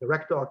octaves and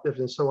direct octaves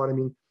and so on. I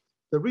mean,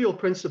 the real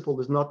principle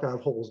is not to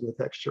have holes in the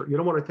texture. You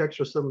don't want a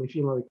texture suddenly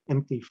feeling like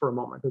empty for a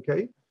moment,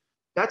 okay?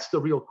 That's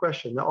the real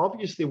question. Now,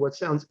 obviously, what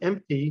sounds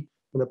empty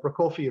in a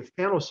Prokofiev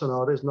piano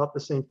sonata is not the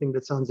same thing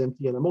that sounds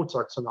empty in a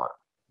Mozart sonata,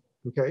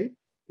 okay?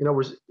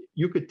 Whereas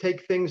you could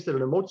take things that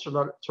in a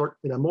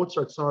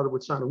Mozart sonata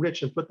would sound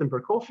rich and put them in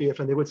Prokofiev,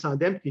 and they would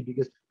sound empty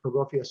because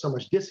Prokofiev has so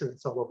much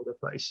dissonance all over the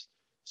place.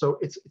 So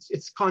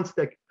it's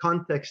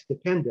context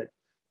dependent.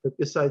 But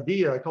this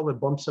idea, I call it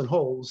bumps and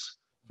holes.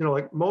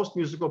 Like most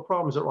musical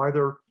problems are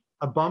either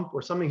a bump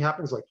or something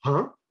happens like,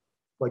 huh?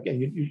 Like,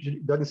 and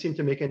it doesn't seem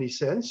to make any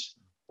sense.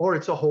 Or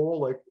it's a hole,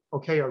 like,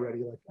 okay, already,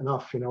 like,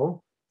 enough,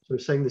 sort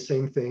of saying the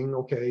same thing.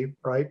 Okay,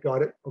 right,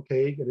 got it.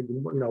 Okay,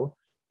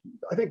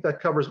 I think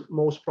that covers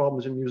most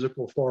problems in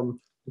musical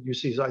form that you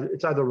see.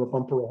 It's either a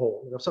bump or a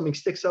hole. If something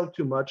sticks out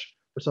too much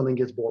or something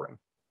gets boring.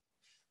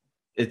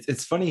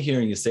 It's funny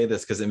hearing you say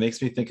this, because it makes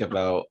me think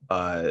about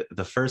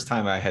the first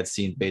time I had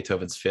seen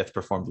Beethoven's Fifth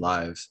performed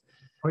live.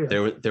 Oh,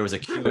 yeah. There was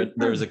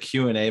a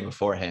Q&A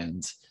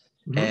beforehand,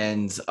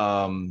 and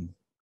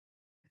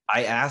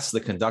I asked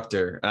the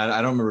conductor, and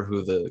I don't remember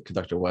who the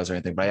conductor was or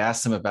anything, but I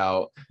asked him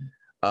about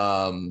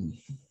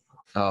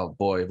oh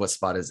boy, what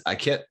spot is I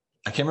can't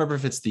remember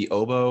if it's the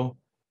oboe.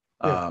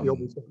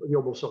 The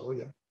oboe solo,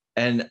 yeah.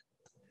 And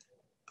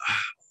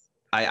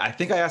I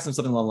think I asked him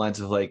something along the lines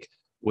of, like,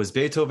 was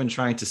Beethoven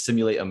trying to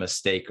simulate a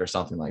mistake or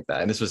something like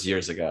that? And this was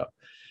years ago.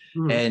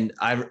 And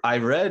I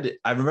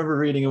remember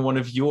reading in one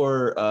of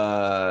your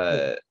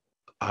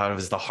it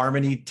was the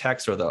harmony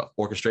text or the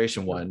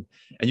orchestration one,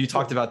 and you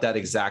talked about that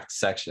exact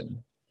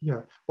section.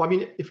 Yeah. Well, I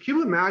mean, if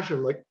you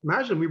imagine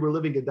we were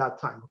living at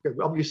that time. Okay,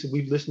 obviously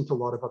we've listened to a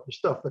lot of other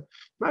stuff, but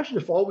imagine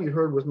if all we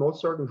heard was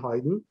Mozart and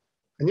Haydn,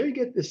 and there you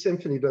get this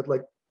symphony that,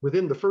 like,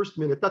 within the first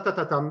minute, da da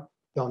da dum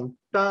dum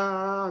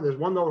da, there's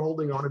one note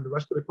holding on, and the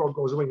rest of the chord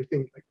goes away. You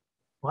think, like,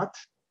 what?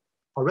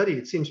 Already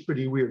it seems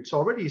pretty weird. So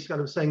already he's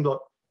kind of saying,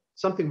 look,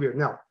 something weird.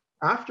 Now,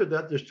 after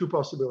that, there's two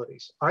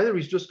possibilities. Either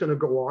he's just going to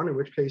go on, in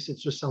which case it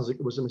just sounds like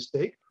it was a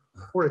mistake,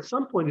 or at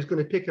some point he's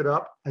going to pick it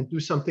up and do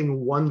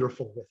something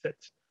wonderful with it.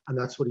 And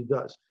that's what he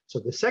does. So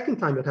the second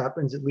time it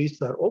happens, it leads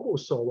to that oboe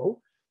solo.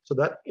 So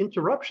that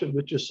interruption,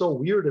 which is so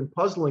weird and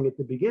puzzling at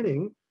the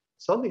beginning,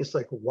 suddenly it's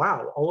like,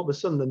 wow, all of a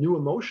sudden the new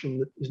emotion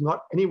that is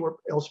not anywhere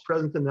else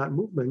present in that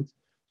movement,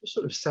 just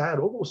sort of sad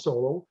oboe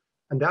solo.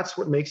 And that's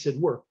what makes it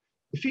work.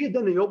 If he had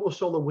done the oboe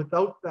solo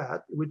without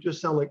that, it would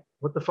just sound like,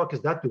 what the fuck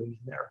is that doing in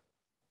there?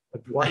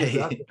 Like, why is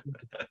that?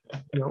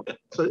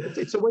 So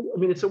it's a way. I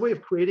mean, it's a way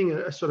of creating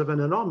a sort of an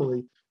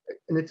anomaly,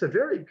 and it's a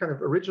very kind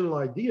of original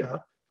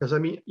idea. Because I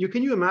mean,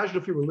 can you imagine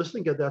if you were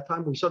listening at that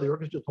time, we saw the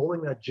orchestra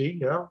holding that G?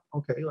 Yeah,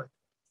 okay. Like,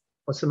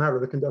 what's the matter?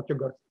 The conductor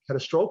had a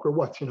stroke or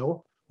what?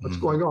 What's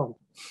going on?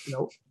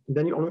 And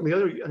then on the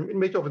other, and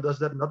Beethoven does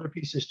that in other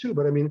pieces too.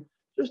 But I mean,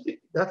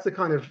 that's the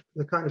kind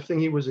of thing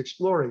he was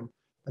exploring.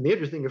 And the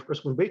interesting, of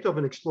course, when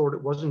Beethoven explored,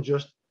 it wasn't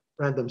just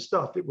random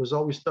stuff. It was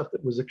always stuff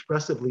that was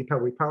expressively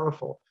very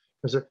powerful.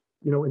 Because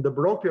in the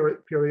Baroque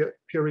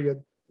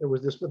period, there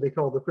was this what they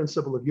call the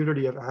principle of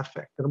unity of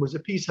affect, and it was a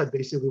piece had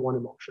basically one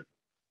emotion.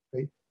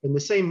 Right? In the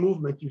same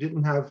movement, you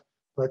didn't have,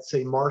 let's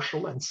say,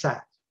 martial and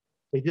sad.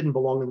 They didn't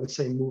belong in the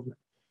same movement.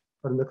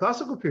 But in the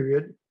classical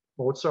period,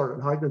 Mozart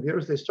and Haydn and the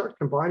others, they start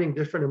combining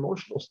different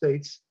emotional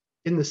states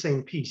in the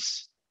same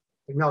piece.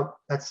 Now,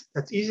 that's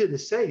easy to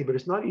say, but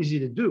it's not easy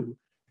to do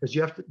because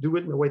you have to do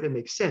it in a way that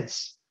makes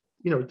sense.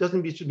 It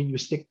doesn't mean you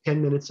stick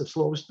 10 minutes of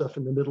slow stuff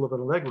in the middle of an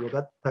allegro.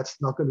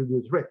 That's not going to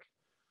do the trick.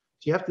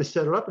 So you have to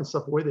set it up in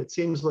such a way that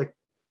seems like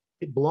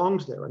it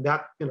belongs there. And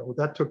that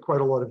took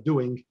quite a lot of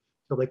doing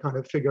till they kind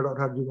of figured out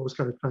how to do those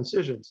kind of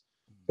transitions.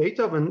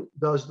 Beethoven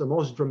does the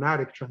most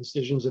dramatic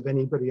transitions of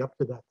anybody up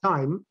to that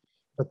time,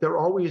 but they're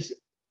always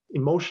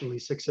emotionally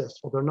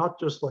successful. They're not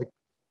just like,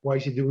 why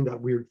is he doing that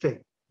weird thing?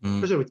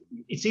 Because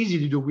it's easy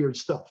to do weird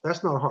stuff.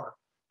 That's not hard.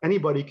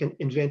 Anybody can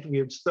invent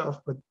weird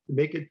stuff, but to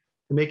make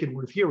it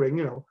worth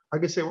hearing, I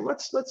can say, well,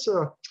 let's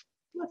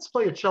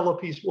play a cello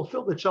piece. We'll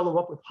fill the cello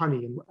up with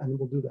honey, and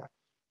we'll do that.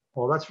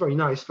 Well, that's very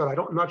nice, but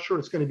I'm not sure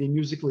it's going to be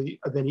musically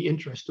of any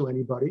interest to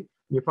anybody.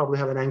 You probably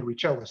have an angry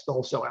cellist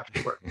also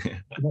afterward.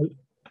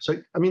 So,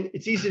 I mean,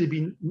 it's easy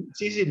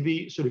to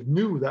be sort of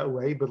new that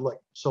way, but like,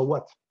 so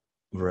what?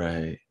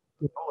 Right.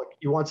 Like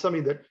you want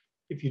something that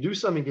if you do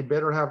something, you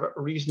better have a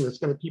reason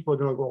people are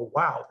going to go,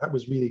 wow,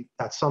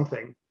 that's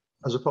something,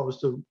 as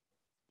opposed to,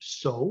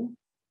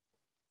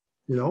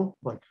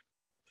 like.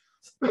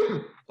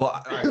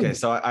 Well, okay.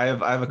 So I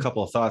have a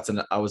couple of thoughts,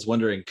 and I was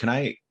wondering, can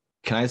I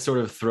sort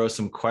of throw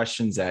some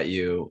questions at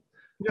you?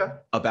 Yeah.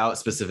 About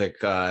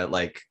specific,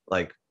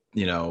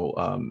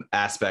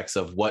 aspects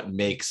of what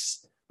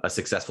makes a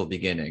successful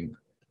beginning,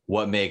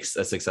 what makes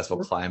a successful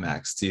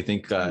climax? Do you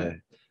think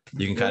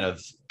you can kind of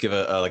give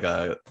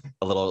a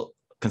little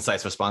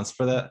concise response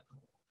for that?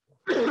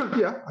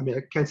 Yeah, I mean,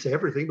 I can't say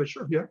everything, but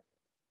sure, yeah.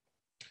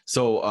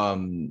 So,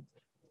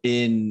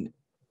 in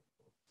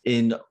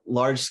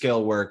large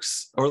scale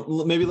works,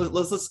 or maybe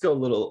let's go a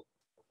little.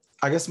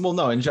 I guess, well,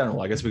 no, in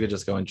general. I guess we could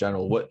just go in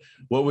general. What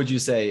would you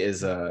say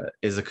is a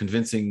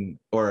convincing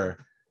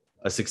or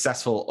a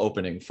successful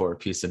opening for a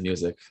piece of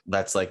music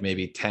that's like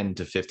maybe 10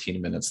 to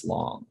 15 minutes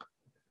long?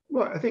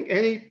 Well, I think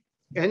any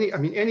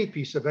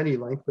piece of any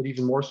length, but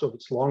even more so if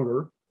it's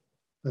longer.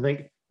 I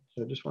think,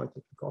 so I just want to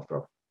take the cough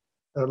off.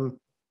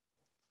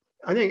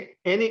 I think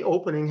any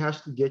opening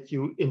has to get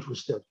you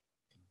interested.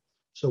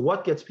 So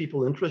what gets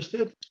people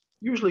interested?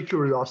 Usually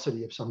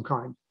curiosity of some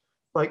kind.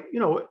 Like,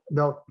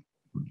 now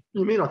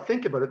you may not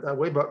think about it that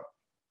way, but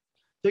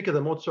think of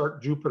the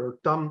Mozart Jupiter.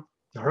 Dum,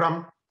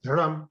 da-dum,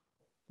 da-dum.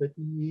 So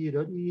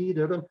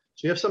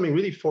you have something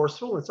really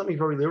forceful and something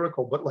very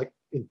lyrical, but like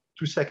in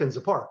 2 seconds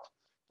apart.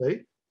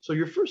 Okay. So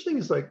your first thing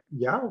is like,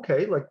 yeah,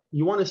 okay. Like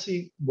you want to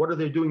see what are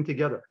they doing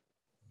together?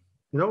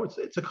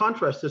 It's a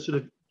contrast that sort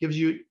of gives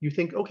you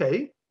think,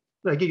 okay,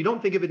 again, you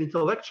don't think of it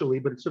intellectually,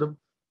 but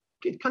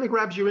it kind of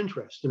grabs your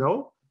interest,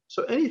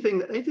 So anything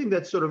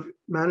that sort of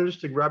manages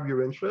to grab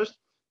your interest,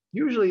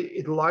 usually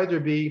it'll either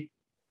be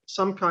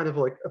some kind of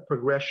like a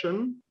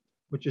progression,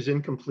 which is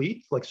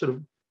incomplete, like sort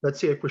of, let's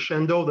say a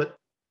crescendo that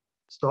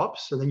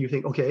stops, and then you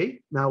think, okay,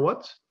 now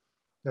what?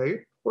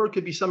 Okay, or it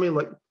could be something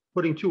like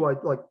putting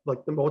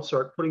like the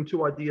Mozart, putting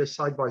two ideas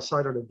side by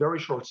side in a very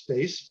short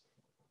space.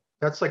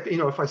 That's like,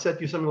 if I said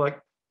to you something like,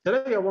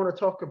 today I want to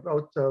talk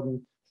about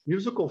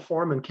musical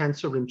form and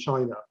cancer in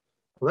China.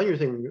 Well, then you're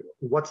thinking,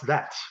 what's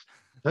that?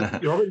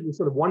 You're already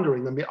sort of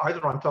wondering. I mean,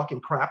 either I'm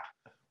talking crap,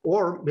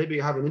 or maybe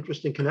you have an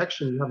interesting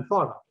connection you haven't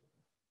thought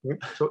of. Okay?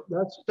 So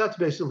that's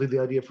basically the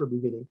idea for the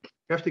beginning.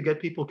 You have to get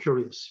people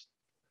curious.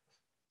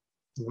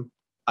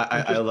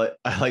 I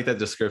like that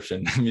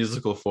description: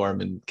 musical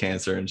form and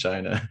cancer in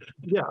China.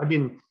 Yeah, I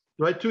mean,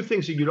 right? Two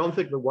things that you don't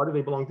think, but why do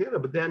they belong together?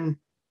 But then,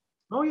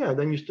 oh yeah,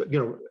 then you start,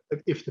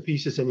 if the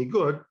piece is any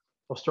good,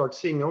 I'll start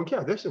seeing, oh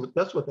yeah, that's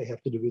what they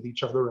have to do with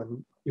each other,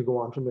 and you go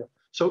on from there.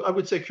 So I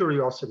would say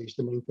curiosity is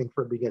the main thing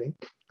for a beginning,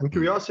 and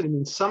curiosity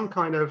means some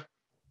kind of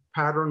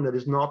pattern that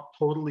is not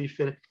totally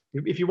finished.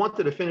 If you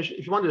wanted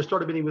to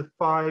start a beginning with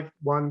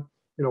 5-1,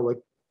 like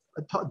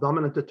a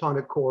dominant to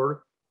tonic chord,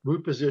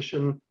 root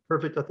position,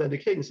 perfect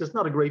authentic cadence, it's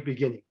not a great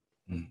beginning,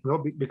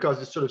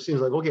 because it sort of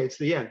seems like, okay, it's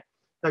the end.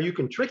 Now you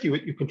can trick the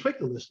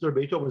listener.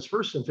 Beethoven's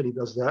First Symphony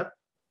does that.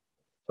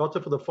 It's also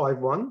for the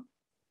 5-1,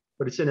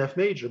 but it's in F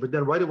major. But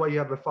then right away you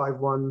have a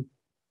 5-1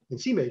 in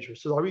C major.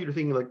 So already you're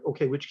thinking like,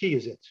 okay, which key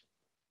is it?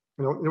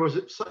 There was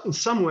in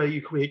some way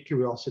you create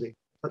curiosity.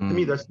 To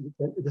me, that's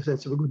the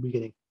sense of a good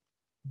beginning.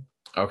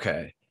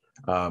 Okay.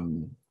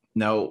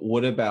 Now,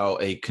 what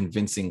about a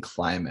convincing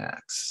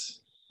climax?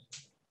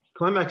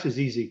 Climax is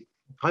easy.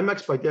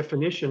 Climax, by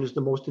definition, is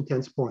the most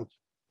intense point,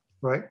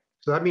 right?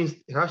 So that means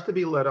it has to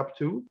be led up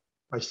to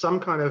by some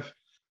kind of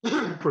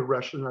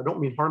progression. I don't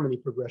mean harmony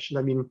progression.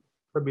 I mean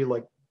probably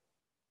like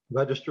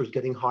registers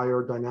getting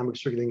higher,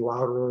 dynamics are getting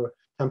louder,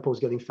 tempo is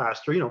getting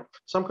faster,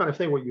 some kind of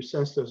thing where you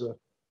sense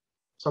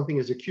something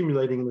is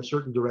accumulating in a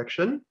certain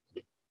direction,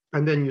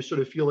 and then you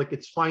sort of feel like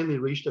it's finally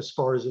reached as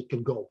far as it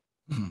can go.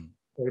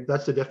 Right?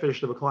 That's the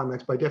definition of a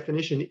climax. By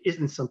definition, it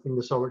isn't something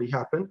that's already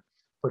happened,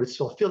 but it's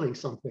fulfilling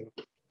something.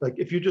 Like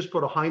if you just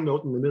put a high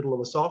note in the middle of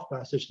a soft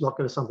passage, it's not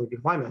going to sound like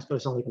a climax, it's going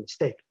to sound like a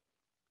mistake.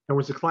 And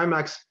whereas the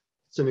climax,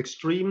 it's an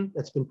extreme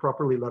that's been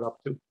properly led up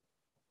to.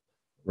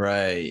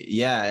 Right.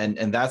 Yeah.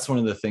 And that's one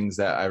of the things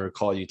that I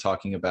recall you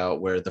talking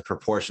about, where the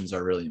proportions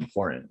are really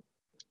important.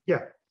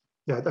 Yeah.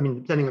 Yeah. I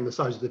mean, depending on the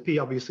size of the P,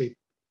 obviously,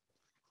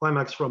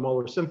 climax for a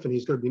Mahler symphony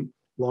is going to be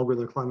longer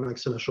than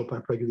climax in a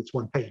Chopin prelude. It's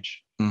one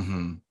page.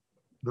 Mm-hmm.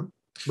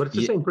 But it's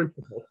the same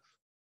principle.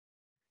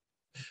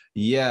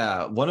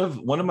 Yeah, one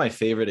of my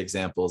favorite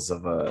examples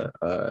of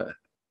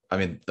I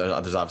mean,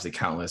 there's obviously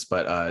countless,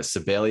 but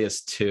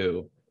Sibelius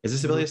 2. Is it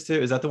Sibelius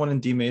 2? Is that the one in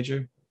D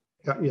major?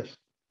 Yeah, yes.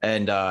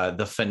 And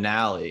the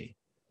finale,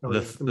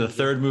 the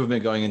third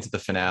movement going into the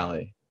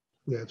finale.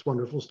 Yeah, it's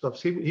wonderful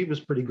stuff. He was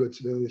pretty good,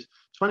 Sibelius.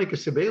 It's funny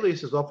because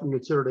Sibelius is often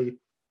considered a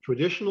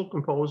traditional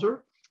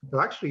composer, but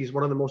actually he's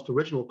one of the most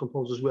original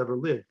composers who ever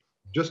lived.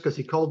 Just because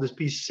he called this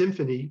piece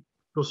symphony,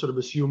 you'll sort of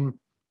assume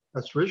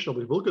that's traditional,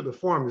 but if you look at the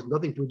form, there's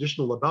nothing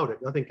traditional about it,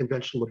 nothing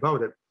conventional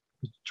about it.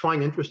 He's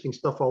trying interesting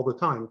stuff all the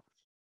time.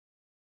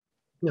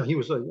 Yeah, he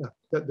was,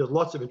 there's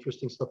lots of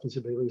interesting stuff in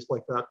Sibelius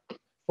like that.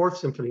 Fourth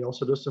Symphony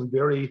also does some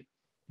very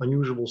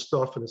unusual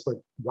stuff, and it's like,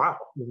 wow,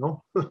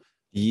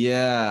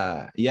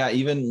 Yeah,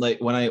 even like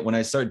when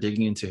I start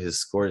digging into his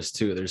scores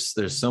too,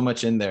 there's so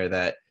much in there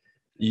that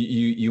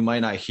you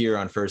might not hear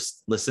on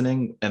first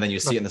listening, and then you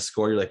see it in the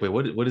score, you're like, wait,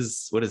 what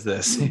is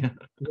this?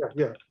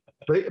 Yeah.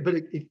 But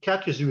it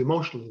catches you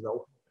emotionally,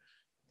 though.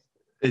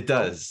 It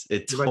does.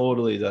 It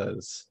totally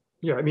does.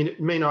 Yeah, I mean,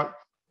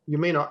 you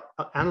may not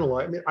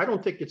analyze. I mean, I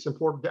don't think it's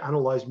important to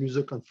analyze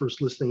music on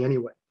first listening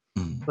anyway.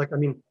 Like, I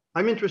mean,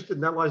 I'm interested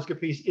in analyzing a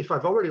piece if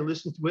I've already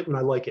listened to it and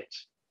I like it.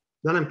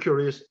 Then I'm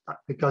curious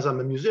because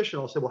I'm a musician.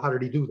 I'll say, well, how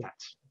did he do that?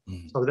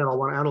 So then I'll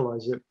want to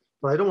analyze it.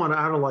 But I don't want to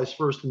analyze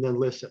first and then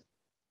listen.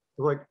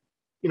 Like,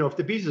 if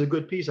the piece is a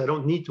good piece, I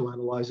don't need to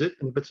analyze it.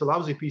 And if it's a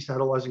lousy piece,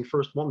 analyzing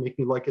first won't make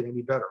me like it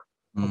any better.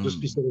 I'll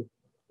just be sort of,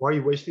 why are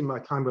you wasting my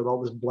time with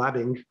all this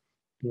blabbing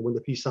when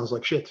the piece sounds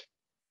like shit?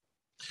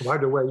 So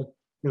either way,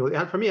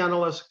 and for me,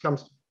 analysis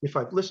comes, if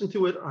I've listened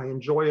to it, I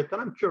enjoy it,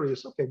 then I'm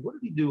curious, okay, what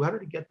did he do? How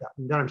did he get that?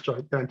 And then I'm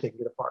taking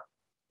it apart.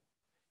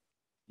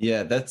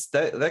 Yeah,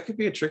 that could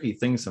be a tricky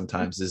thing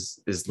sometimes is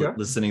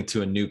listening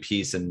to a new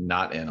piece and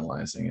not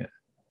analyzing it,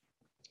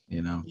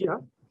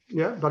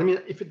 Yeah, but I mean,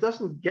 if it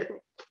doesn't get,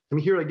 I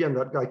mean, here again,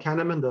 that guy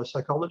Kahneman, the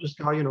psychologist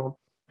guy,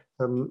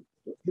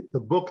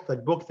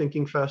 that book,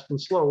 Thinking Fast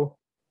and Slow,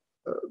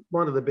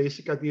 one of the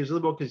basic ideas of the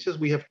book, it says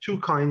we have two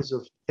kinds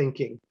of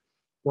thinking.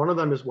 One of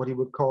them is what he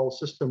would call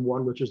system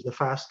one, which is the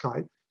fast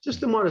kind.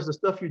 System one is the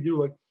stuff you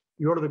do, like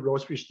you go to the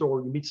grocery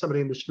store, you meet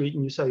somebody in the street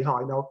and you say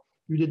hi. Now,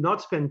 you did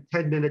not spend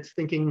 10 minutes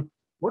thinking,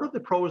 what are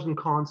the pros and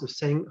cons of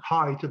saying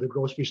hi to the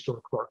grocery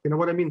store clerk? You know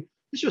what I mean?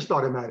 It's just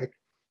automatic.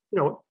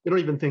 You don't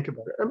even think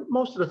about it. And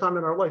most of the time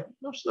in our life,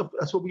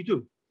 that's what we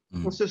do.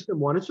 In system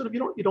one, it's sort of,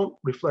 you don't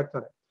reflect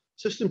on it.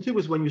 System two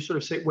is when you sort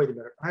of say, wait a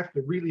minute, I have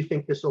to really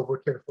think this over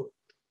carefully.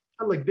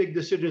 Unlike big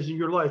decisions in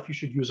your life, you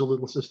should use a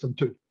little system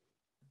two.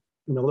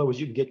 Otherwise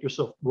you can get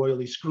yourself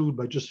royally screwed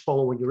by just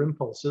following your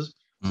impulses.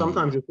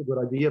 Sometimes it's a good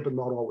idea, but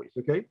not always,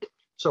 okay?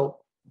 So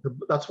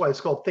that's why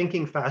it's called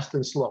thinking fast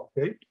and slow,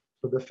 okay?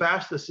 So the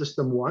fast is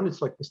system one.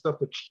 It's like the stuff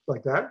that's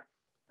like that.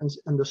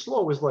 And the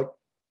slow is like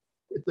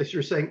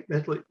you're saying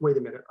mentally, wait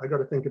a minute, I got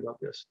to think about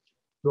this.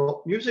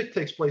 Well, music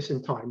takes place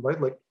in time, right?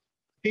 Like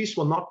piece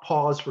will not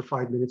pause for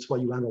 5 minutes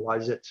while you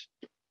analyze it.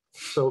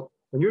 So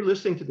when you're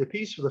listening to the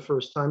piece for the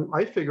first time,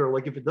 I figure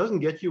like if it doesn't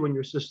get you in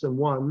your system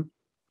one,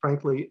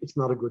 frankly, it's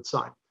not a good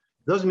sign.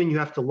 It doesn't mean you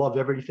have to love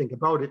everything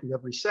about it in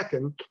every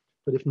second,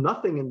 but if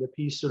nothing in the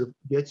piece sort of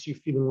gets you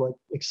feeling like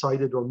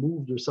excited or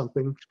moved or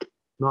something,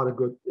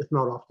 it's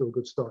not off to a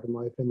good start, in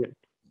my opinion.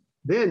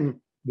 Then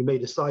you may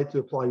decide to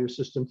apply your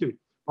system two.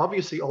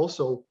 Obviously,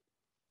 also,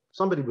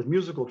 somebody with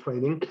musical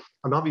training,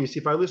 and obviously,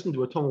 if I listen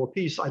to a tonal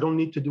piece, I don't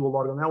need to do a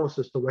lot of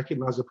analysis to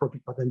recognize the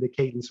perfect authentic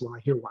cadence when I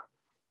hear one,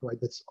 right?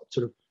 That's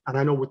sort of, and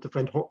I know what the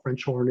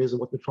French horn is and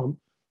what the trump,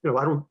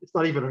 it's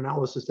not even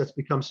analysis. That's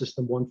become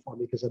system one for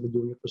me because I've been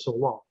doing it for so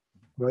long,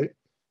 right?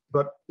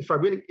 But if I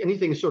really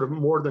anything sort of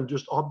more than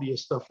just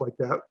obvious stuff like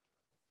that,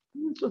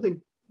 so I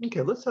think,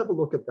 okay, let's have a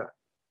look at that.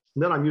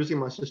 And then I'm using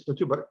my system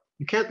two, but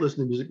you can't listen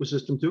to music with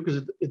system two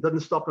because it doesn't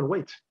stop and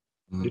wait.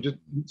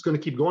 It's going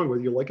to keep going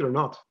whether you like it or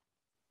not.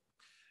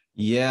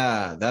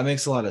 Yeah, that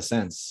makes a lot of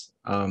sense.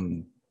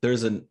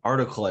 There's an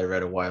article I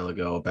read a while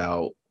ago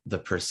about the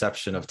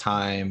perception of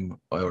time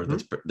or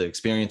the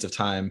experience of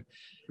time,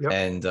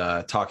 and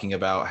talking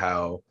about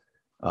how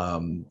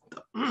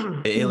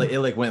it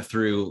like went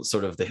through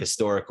sort of the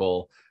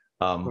historical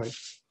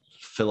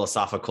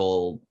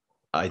philosophical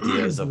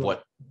ideas of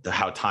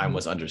how time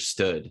was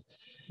understood.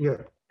 Yeah.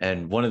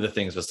 And one of the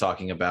things was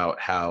talking about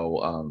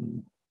how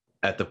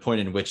at the point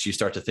in which you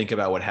start to think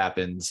about what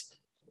happens,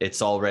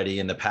 it's already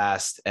in the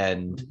past,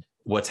 and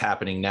what's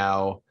happening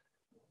now.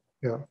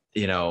 Yeah.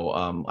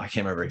 I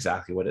can't remember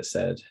exactly what it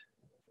said.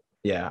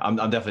 Yeah, I'm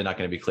definitely not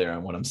going to be clear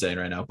on what I'm saying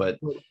right now, but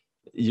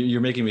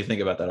you're making me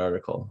think about that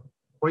article.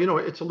 Well,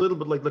 it's a little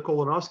bit like the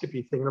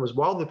colonoscopy thing. And it was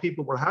while the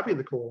people were having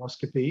the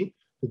colonoscopy,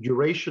 the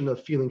duration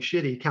of feeling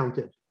shitty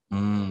counted.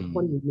 20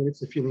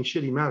 minutes of feeling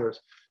shitty matters.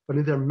 But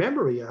in their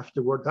memory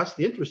afterward, that's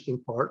the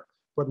interesting part.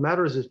 What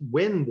matters is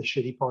when the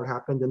shitty part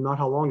happened and not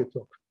how long it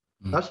took.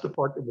 That's the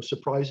part that was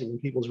surprising in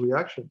people's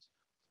reactions.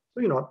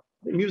 So,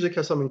 music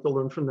has something to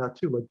learn from that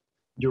too. But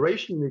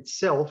duration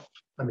itself,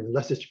 I mean,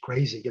 unless it's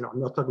crazy, I'm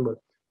not talking about,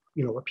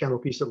 a piano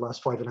piece that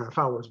lasts 5.5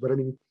 hours. But I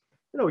mean,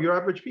 your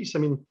average piece, I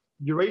mean,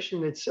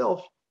 duration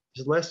itself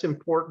is less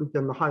important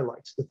than the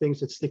highlights, the things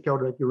that stick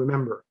out that you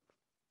remember.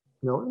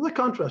 The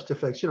contrast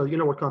effects, you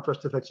know what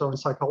contrast effects are in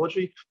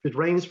psychology. If it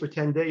rains for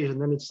 10 days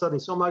and then it's sunny,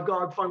 so, oh my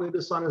God, finally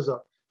the sun is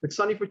up. If it's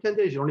sunny for 10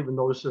 days, you don't even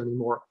notice it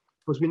anymore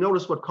because we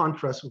notice what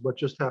contrasts with what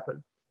just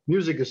happened.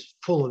 Music is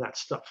full of that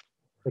stuff.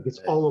 Like it's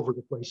all over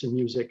the place in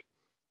music,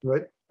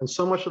 right? And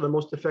so much of the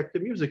most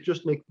effective music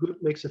just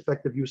makes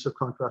effective use of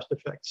contrast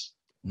effects.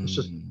 It's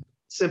just a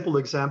simple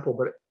example,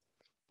 but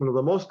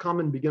the most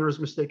common beginner's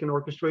mistake in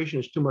orchestration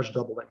is too much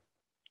doubling.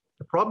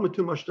 The problem with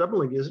too much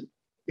doubling is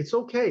it's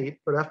okay,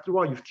 but after a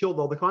while, you've killed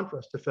all the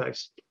contrast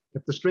effects.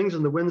 If the strings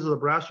and the winds of the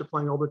brass are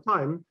playing all the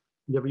time,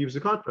 you never use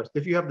the contrast.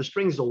 If you have the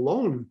strings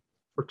alone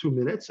for 2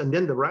 minutes and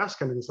then the brass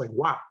kind of, it's like,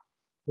 wow.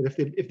 But if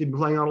they've been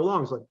playing all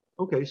along, it's like,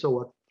 okay, so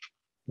what?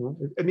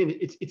 I mean,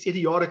 it's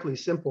idiotically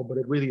simple, but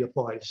it really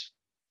applies.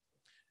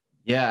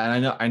 Yeah,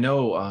 and I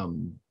know,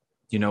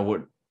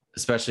 what,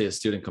 especially as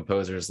student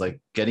composers,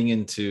 like getting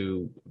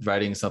into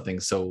writing something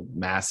so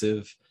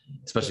massive,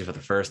 especially for the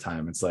first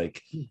time, it's like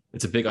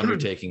it's a big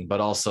undertaking. But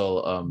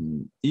also,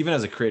 even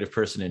as a creative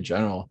person in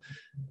general,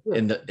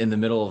 in the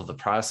middle of the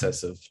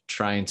process of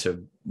trying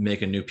to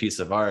make a new piece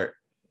of art,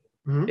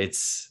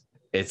 it's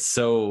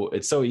so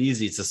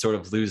easy to sort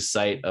of lose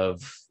sight of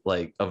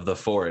the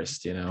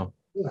forest, Yeah,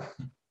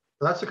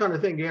 that's the kind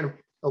of thing. Again,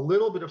 a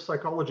little bit of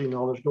psychology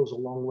knowledge goes a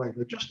long way.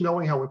 But just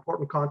knowing how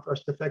important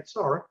contrast effects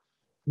are,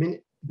 I mean,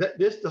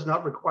 this does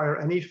not require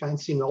any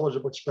fancy knowledge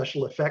about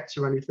special effects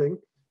or anything.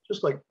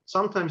 Just like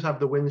sometimes have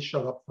the winds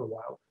shut up for a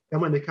while.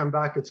 And when they come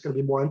back, it's going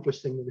to be more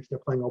interesting than if they're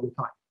playing all the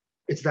time.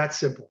 It's that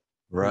simple.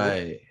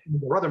 Right.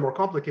 There are other more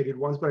complicated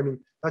ones, but I mean,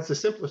 that's the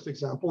simplest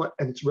example,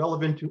 and it's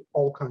relevant to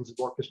all kinds of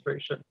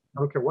orchestration. I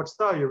don't care what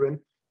style you're in.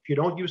 If you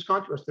don't use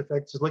contrast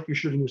effects, it's like you're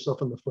shooting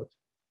yourself in the foot.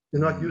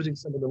 You're not using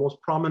some of the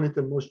most prominent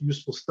and most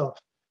useful stuff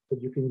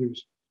that you can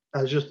use.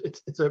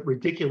 It's a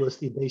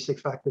ridiculously basic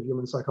fact of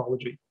human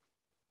psychology.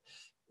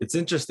 It's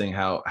interesting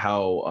how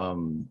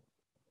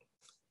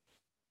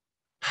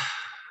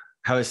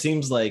it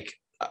seems like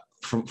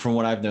from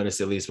what I've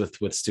noticed, at least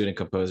with student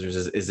composers,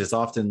 is it's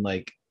often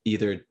like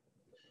either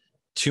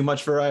too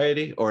much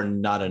variety or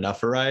not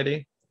enough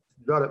variety.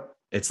 Got it.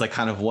 It's like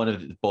kind of one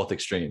of both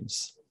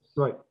extremes.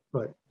 Right.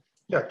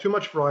 Yeah, too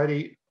much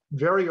variety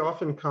very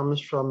often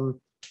comes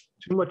from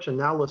too much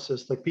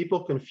analysis. Like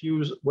people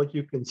confuse what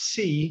you can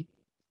see.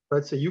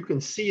 Let's say you can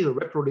see the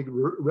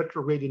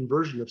retrograde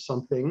inversion of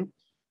something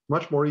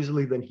much more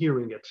easily than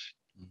hearing it.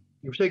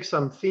 You take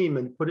some theme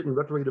and put it in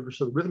retrograde,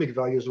 so the rhythmic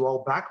values are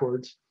all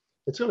backwards,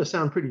 it's going to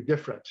sound pretty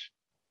different.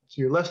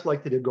 So you're less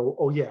likely to go,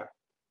 oh yeah,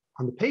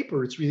 on the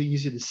paper, it's really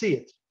easy to see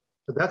it.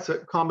 But that's a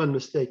common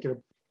mistake.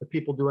 That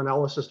people do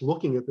analysis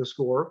looking at the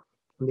score,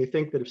 and they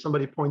think that if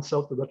somebody points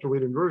out the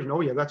retrograde inversion,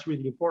 oh yeah, that's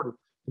really important.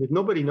 And if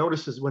nobody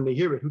notices when they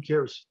hear it, who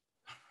cares?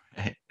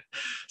 Right.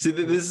 See,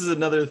 this is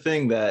another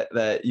thing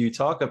that you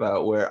talk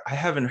about where I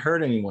haven't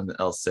heard anyone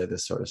else say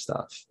this sort of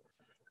stuff.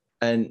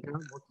 And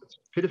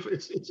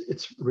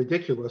it's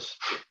ridiculous.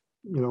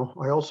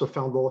 I also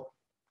found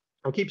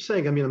I keep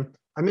saying, I mean,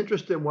 I'm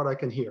interested in what I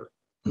can hear.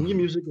 And your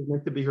music is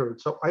meant to be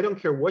heard. So I don't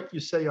care what you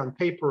say on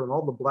paper and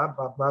all the blah,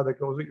 blah, blah that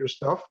goes with your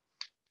stuff,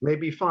 may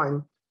be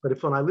fine.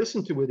 But when I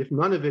listen to it, if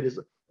none of it is,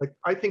 like,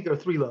 I think there are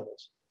 3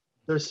 levels.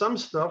 There's some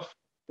stuff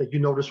that you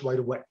notice right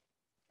away,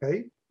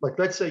 okay? Like,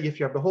 let's say if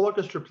you have the whole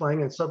orchestra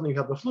playing and suddenly you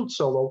have the flute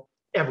solo,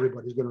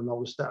 everybody's going to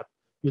notice that.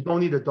 You don't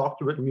need a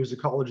doctorate in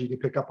musicology to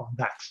pick up on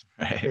that.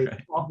 Right, okay?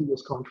 right.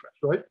 Obvious contrast,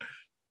 right?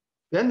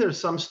 Then there's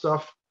some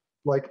stuff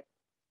like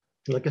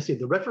I said,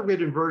 the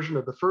retrograde inversion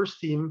of the first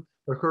theme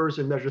occurs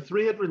in measure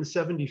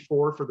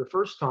 374 for the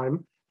first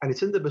time, and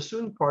it's in the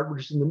bassoon part,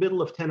 which is in the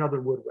middle of 10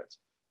 other woodwinds.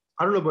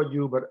 I don't know about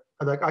you, but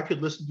I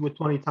could listen to it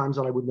 20 times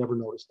and I would never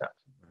notice that.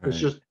 Right. It's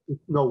just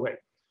no way.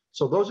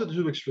 So those are the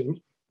 2 extremes.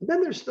 And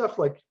then there's stuff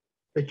like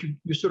that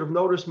you sort of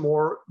notice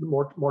more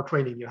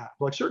training you have.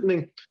 Like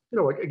certainly,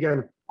 like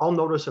again, I'll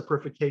notice a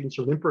perfect cadence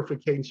or an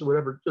imperfect cadence or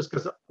whatever, just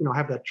because I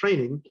have that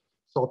training,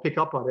 so I'll pick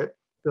up on it.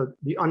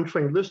 The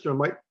untrained listener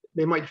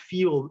might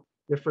feel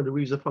different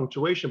degrees of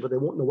punctuation, but they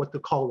won't know what to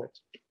call it.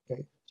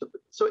 Okay,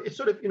 so it's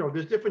sort of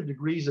there's different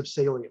degrees of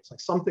salience.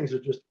 Like some things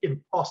are just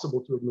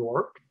impossible to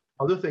ignore.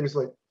 Other things,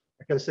 like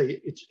I say,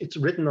 it's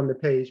written on the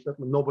page, but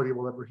nobody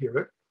will ever hear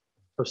it.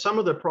 So some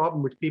of the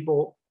problem with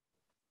people,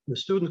 the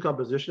student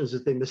compositions,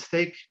 is they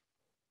mistake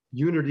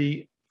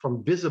unity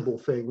from visible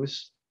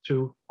things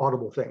to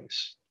audible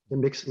things.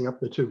 and mixing up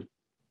the two,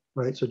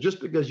 right? So just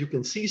because you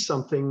can see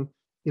something,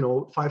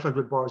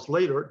 500 bars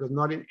later, does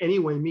not in any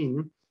way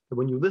mean that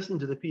when you listen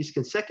to the piece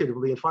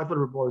consecutively and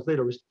 500 bars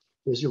later is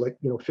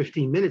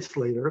 15 minutes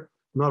later,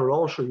 I'm not at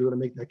all sure you're going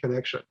to make that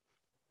connection.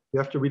 You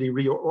have to really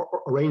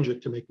rearrange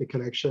it to make the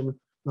connection,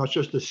 not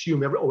just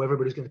assume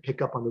everybody's going to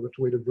pick up on the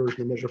reiterated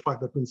version and measure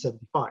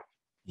 5.75.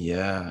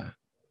 Yeah.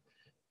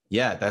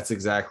 Yeah, that's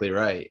exactly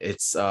right.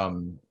 It's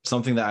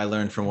something that I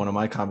learned from one of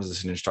my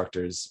composition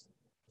instructors.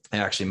 I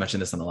actually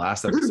mentioned this in the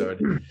last episode.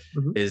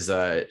 Mm-hmm. Is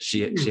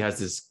she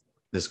has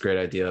this great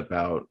idea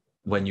about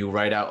when you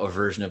write out a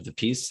version of the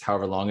piece,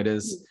 however long it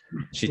is,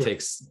 she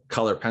takes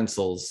color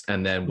pencils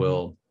and then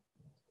will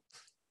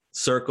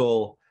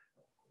circle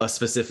a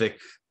specific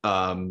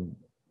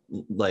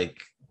like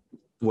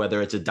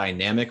whether it's a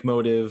dynamic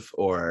motive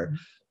or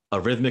a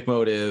rhythmic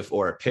motive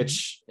or a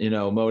pitch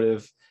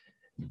motive,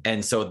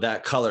 and so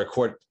that color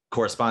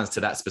corresponds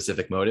to that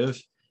specific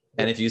motive.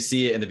 And if you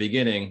see it in the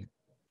beginning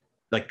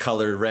like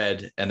color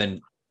red and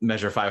then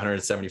measure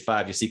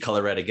 575, you see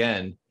color red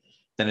again,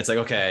 then it's like,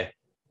 okay,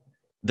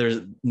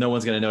 there's no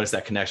one's going to notice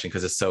that connection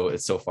because it's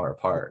so far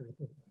apart.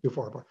 Too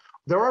far apart.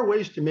 There are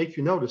ways to make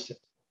you notice it.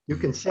 You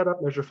can set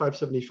up measure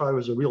 575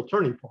 as a real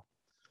turning point.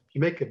 You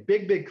make a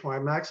big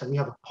climax and you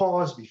have a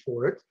pause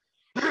before it.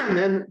 And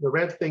then the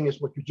red thing is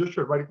what you just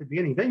heard right at the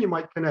beginning. Then you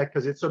might connect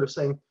because it's sort of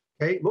saying,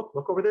 hey,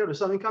 look over there. There's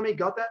something coming.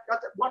 Got that?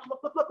 Watch,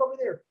 look over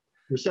there.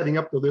 You're setting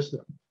up the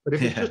listener. But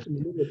if it's just in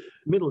the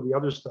middle of the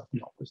other stuff,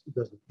 no, it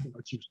doesn't,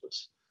 it's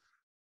useless.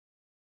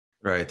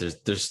 Right.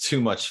 There's too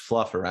much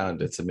fluff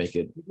around it to make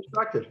it.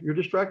 You're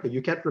distracted.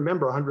 You can't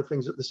remember 100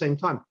 things at the same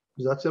time.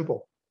 It's that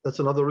simple. That's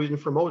another reason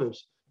for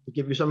motives, to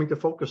give you something to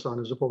focus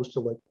on as opposed to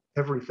like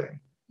everything.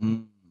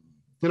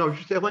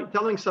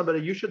 Telling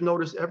somebody you should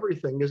notice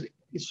everything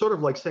it's sort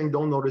of like saying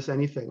don't notice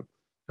anything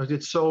because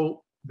it's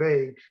so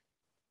vague.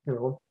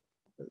 The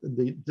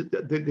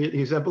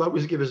example I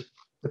always give is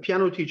the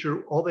piano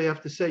teacher. All they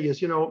have to say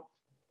is, you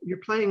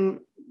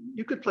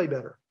could play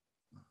better.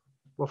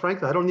 Well,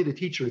 frankly, I don't need a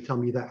teacher to tell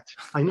me that.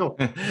 I know.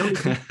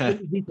 Give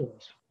me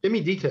details. Give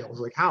me details.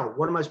 Like how?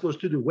 What am I supposed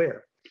to do?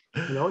 Where?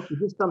 If you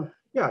just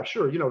yeah,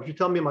 sure. If you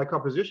tell me my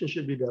composition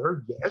should be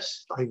better,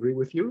 yes, I agree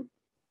with you.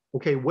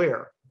 Okay,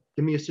 where?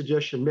 Give me a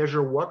suggestion.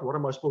 Measure what? What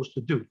am I supposed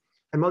to do?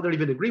 I might not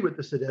even agree with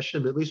the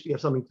suggestion, but at least we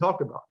have something to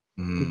talk about.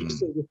 You just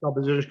say this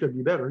composition could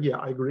be better. Yeah,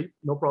 I agree.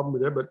 No problem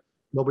with that, but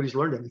nobody's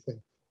learned anything.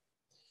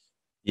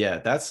 Yeah,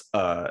 that's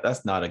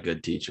not a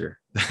good teacher.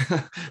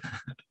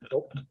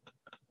 Nope.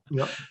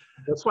 Yeah.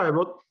 That's why I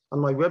wrote on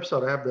my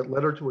website, I have that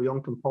letter to a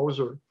young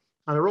composer.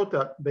 And I wrote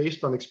that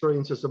based on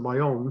experiences of my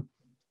own,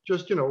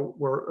 just,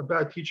 where a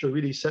bad teacher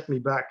really set me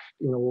back,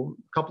 a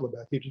couple of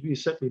bad teachers really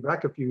set me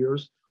back a few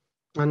years.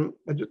 And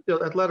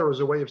that letter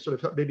is a way of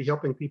sort of maybe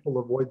helping people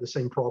avoid the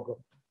same problem.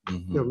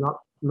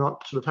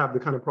 Not sort of have the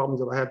kind of problems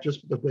that I have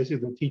just because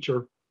basically the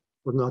teacher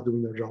was not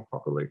doing their job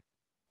properly.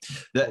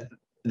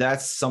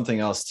 That's something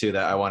else too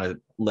that I want to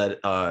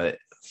let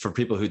for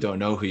people who don't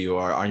know who you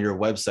are. On your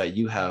website,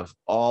 you have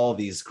all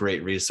these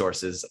great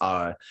resources.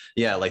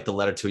 Like the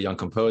letter to a young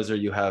composer.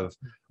 You have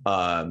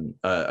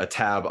a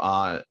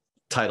tab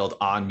titled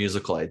on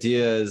musical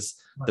ideas.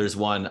 Right. There's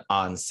one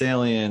on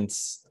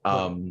salience,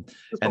 and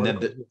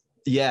then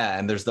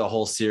and there's the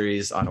whole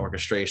series on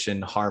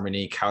orchestration,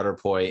 harmony,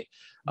 counterpoint.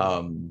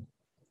 Isn't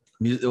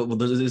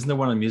there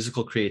one on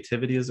musical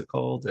creativity? Is it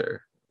called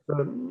or?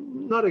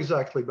 Not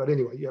exactly, but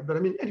anyway, yeah. But I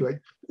mean, anyway,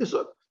 these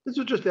are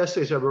just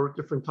essays I wrote at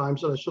different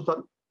times, and I still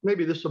thought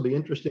maybe this will be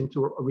interesting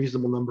to a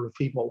reasonable number of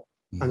people,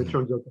 and it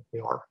turns out that they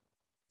are.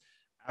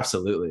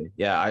 Absolutely,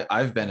 yeah.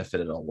 I've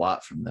benefited a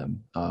lot from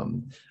them.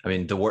 I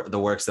mean, the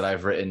works that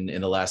I've written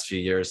in the last few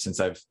years since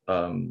I've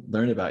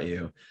learned about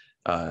you,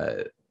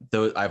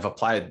 I've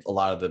applied a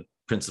lot of the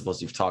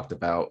principles you've talked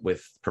about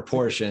with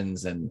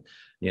proportions and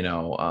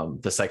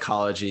the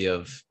psychology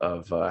of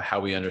how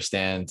we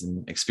understand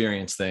and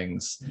experience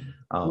things.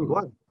 I'm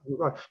glad.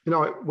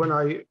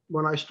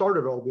 When I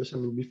started all this, I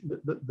mean,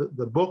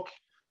 the book,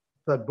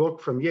 that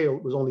book from Yale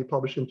was only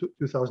published in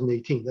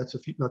 2018. That's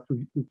not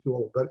too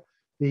old, but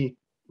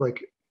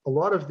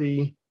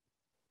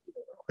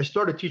I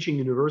started teaching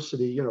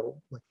university,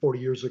 like 40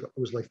 years ago. I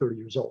was like 30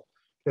 years old.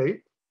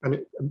 Okay. And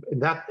in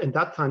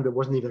that time, there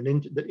wasn't even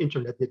the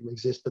internet didn't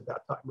exist at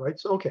that time, right?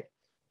 So, okay,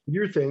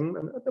 your thing.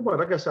 And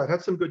like I said, I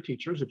had some good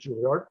teachers at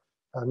Juilliard,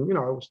 and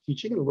I was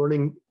teaching and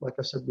learning, like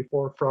I said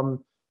before,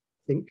 from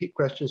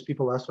questions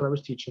people asked when I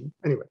was teaching.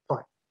 Anyway,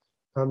 fine.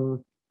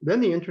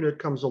 Then the internet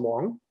comes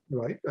along,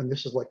 right? And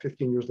this is like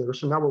 15 years later.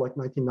 So now we're like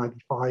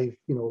 1995.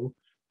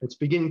 It's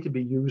beginning to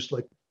be used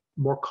like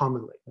more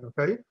commonly.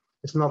 Okay,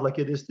 it's not like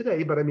it is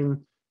today, but I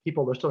mean,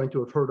 people are starting to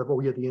have heard of,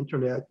 the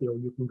internet,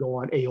 you can go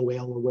on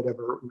AOL or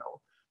whatever,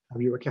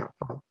 have your account.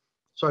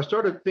 So I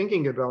started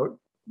thinking about,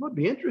 it would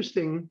be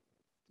interesting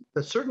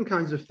that certain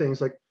kinds of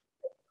things like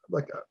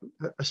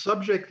a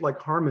subject like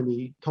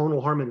harmony,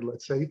 tonal harmony,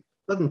 let's say,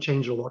 doesn't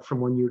change a lot from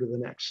one year to the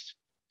next.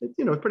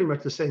 It's pretty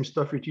much the same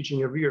stuff you're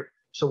teaching every year.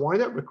 So why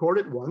not record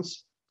it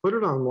once, put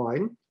it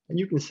online, and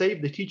you can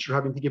save the teacher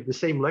having to give the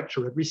same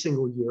lecture every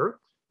single year.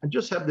 and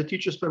just have the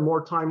teacher spend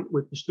more time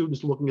with the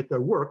students looking at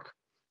their work,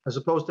 as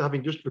opposed to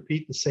having just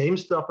repeat the same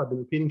stuff I've been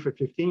repeating for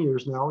 15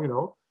 years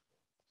now,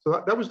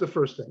 So that was the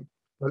first thing.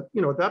 But,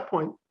 at that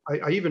point,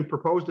 I even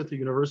proposed at the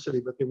university,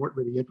 but they weren't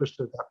really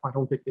interested at that point. I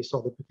don't think they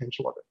saw the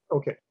potential of it.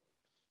 Okay.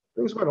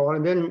 Things went on.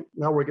 And then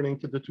now we're getting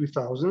to the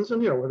 2000s.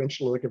 And,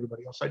 eventually, like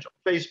everybody else, I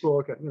joined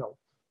Facebook and,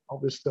 all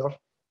this stuff.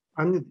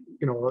 And,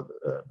 the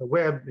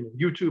web and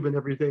YouTube and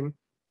everything.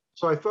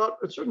 So I thought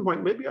at a certain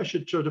point, maybe I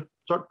should sort of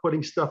start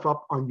putting stuff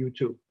up on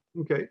YouTube.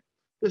 Okay.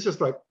 This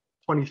is like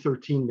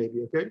 2013,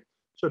 maybe. Okay.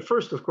 So at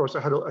first, of course, I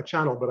had a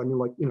channel, but I mean,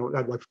 I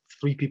had like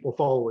 3 people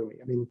following me.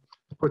 I mean,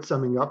 to put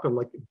something up and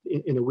like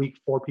in a week,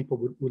 4 people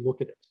would look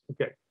at it.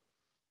 Okay.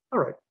 All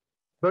right.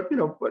 But,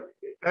 but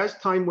as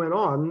time went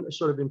on, I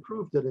sort of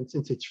improved it. And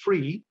since it's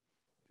free,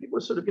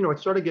 people sort of, it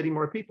started getting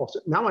more people.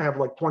 So now I have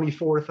like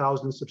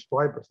 24,000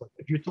 subscribers. Like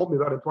if you told me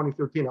that in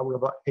 2013, I would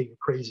have thought, hey, you're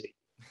crazy.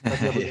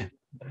 Yeah.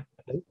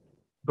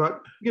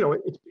 But,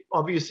 it's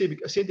obviously,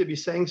 I seem to be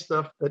saying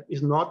stuff that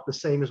is not the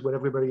same as what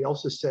everybody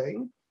else is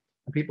saying.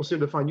 And people seem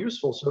to find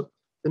useful. So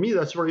to me,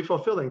 that's very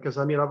fulfilling because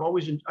I mean, I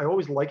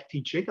always liked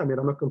teaching. I mean,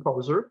 I'm a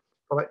composer,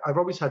 but I've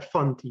always had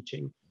fun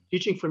teaching.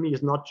 Teaching for me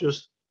is not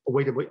just a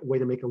way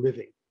to make a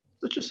living.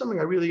 It's just something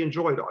I really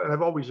enjoyed, and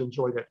I've always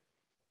enjoyed it.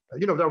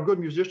 There are good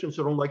musicians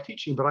who don't like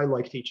teaching, but I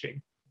like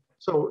teaching.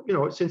 So,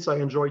 since I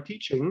enjoy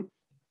teaching,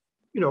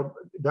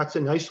 that's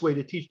a nice way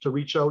to teach, to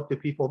reach out to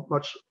people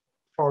much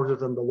farther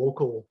than the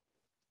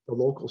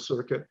local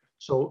circuit.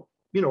 So,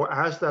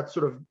 as that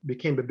sort of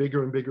became a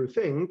bigger and bigger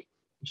thing,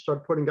 I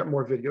started putting up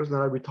more videos. And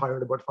then I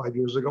retired about 5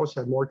 years ago,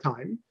 so I had more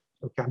time.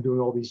 Okay, I'm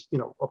doing all these,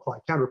 apply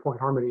counterpoint,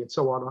 harmony, and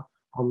so on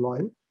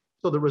online.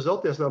 So the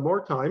result is I have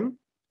more time,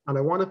 and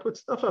I want to put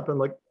stuff up. And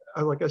like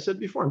I said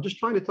before, I'm just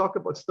trying to talk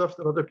about stuff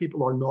that other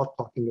people are not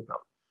talking about.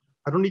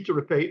 I don't need to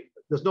repeat.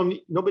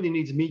 Nobody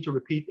needs me to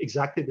repeat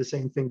exactly the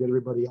same thing that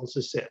everybody else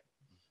has said.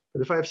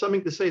 But if I have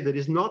something to say that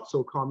is not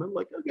so common,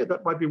 like, okay,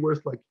 that might be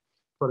worth like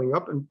putting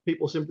up, and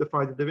people seem to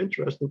find it of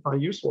interest and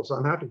find useful. So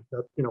I'm happy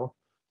that,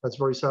 that's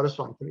very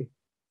satisfying to me.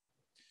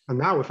 And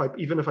now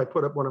even if I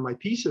put up one of my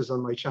pieces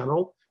on my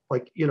channel,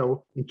 like,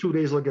 in 2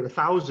 days, I'll get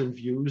 1,000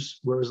 views,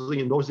 whereas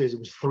in those days it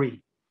was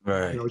 3.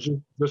 Right.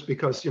 Just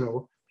because,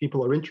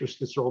 people are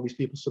interested, so all these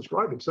people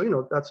subscribing.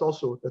 So,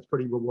 that's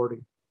pretty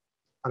rewarding.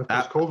 And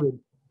of course, COVID,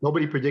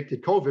 nobody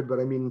predicted COVID, but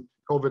I mean,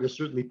 COVID has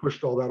certainly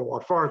pushed all that a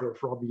lot farther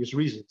for obvious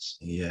reasons.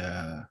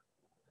 Yeah,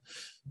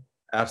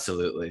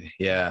 absolutely.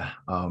 Yeah.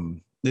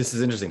 This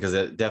is interesting because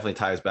it definitely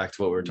ties back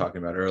to what we were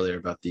talking about earlier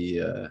about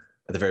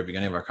at the very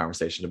beginning of our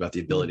conversation about the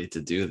ability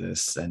to do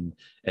this and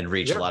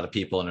reach a lot of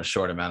people in a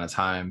short amount of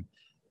time,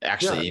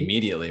 actually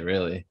immediately,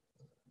 really.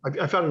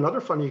 I've had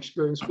another funny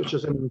experience, which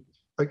is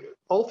like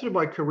all through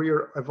my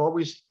career, I've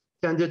always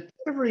tended,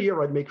 every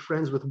year I'd make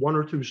friends with 1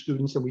 or 2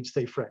 students and we'd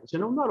stay friends,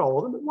 not all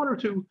of them, but 1 or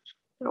 2,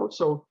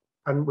 so,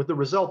 and with the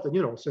result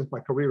that, since my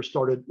career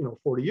started,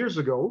 40 years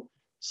ago,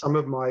 some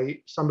of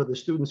the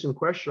students in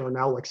question are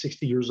now like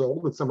 60 years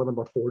old, and some of them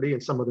are 40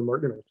 and some of them are,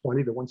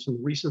 20, the ones from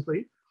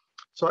recently.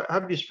 So I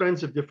have these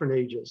friends of different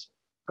ages,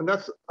 and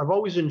I've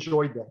always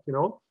enjoyed that,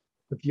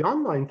 but the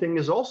online thing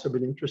has also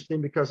been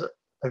interesting because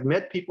I've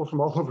met people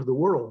from all over the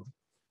world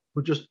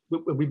who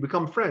we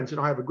become friends.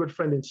 I have a good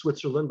friend in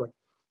Switzerland, but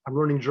I'm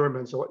learning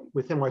German. So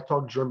with him, I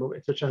talk German.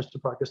 It's a chance to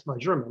practice my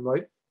German,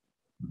 right?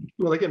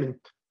 Well,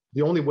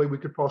 the only way we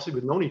could possibly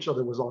have known each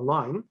other was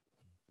online.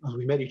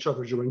 We met each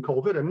other during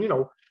COVID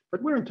and,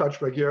 but we're in touch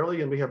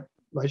regularly and we have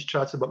nice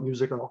chats about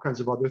music and all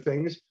kinds of other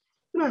things.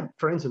 I have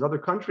friends in other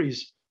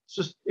countries. It's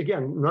just,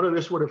 again, none of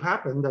this would have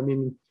happened. I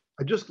mean,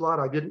 I just glad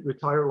I didn't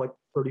retire like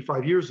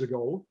 35 years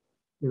ago,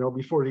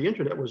 before the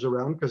internet was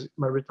around, because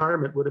my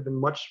retirement would have been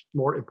much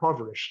more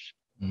impoverished.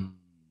 Mm.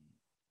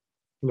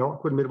 I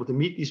couldn't have been able to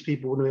meet these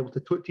people, wouldn't have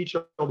been able to teach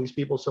all these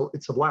people. So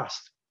it's a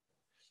blast.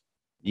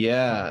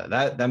 Yeah,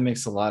 that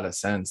makes a lot of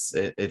sense.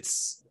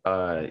 It's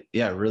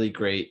really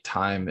great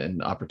time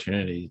and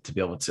opportunity to be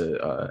able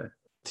to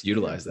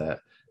utilize that.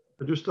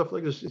 To do stuff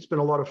like this, it's been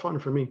a lot of fun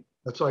for me.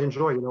 That's what I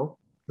enjoy,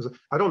 because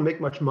I don't make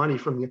much money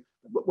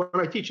when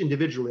I teach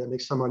individually, I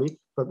make some money,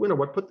 but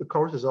put the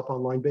courses up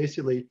online,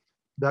 basically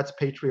that's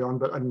Patreon,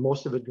 but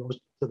most of it goes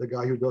to the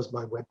guy who does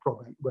my web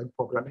programming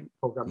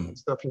and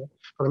stuff.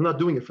 But I'm not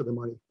doing it for the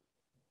money.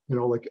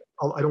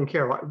 I don't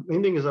care. The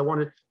main thing is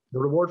the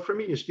reward for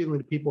me is feeling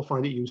that people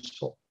find it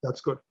useful.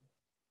 That's good.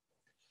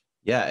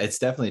 Yeah, it's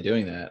definitely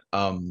doing that.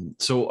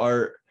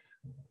 So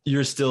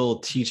you're still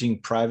teaching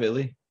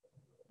privately?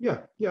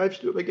 Yeah. I've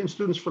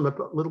students from a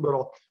little bit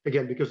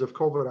again, because of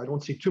COVID, I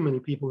don't see too many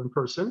people in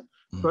person,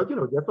 but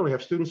definitely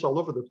have students all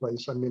over the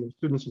place. I mean,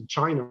 students in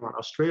China,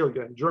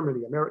 Australia, and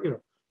Germany, America,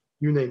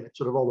 you name it,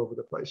 sort of all over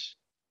the place.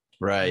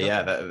 Right.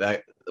 Yeah.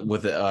 That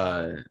with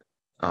the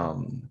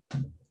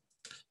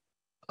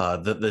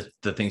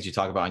things you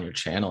talk about on your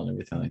channel and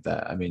everything like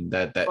that. I mean,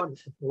 that's a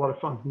lot of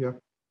fun. Yeah.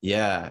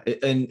 Yeah.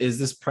 And is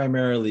this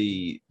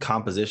primarily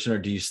composition, or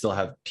do you still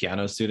have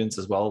piano students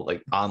as well,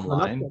 like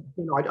online?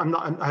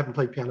 I haven't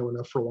played piano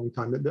enough for a long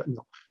time.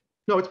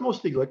 No, it's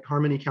mostly like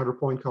harmony,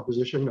 counterpoint,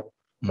 composition.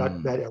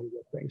 that area of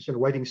things,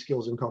 writing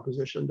skills and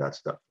composition, that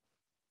stuff.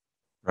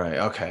 Right.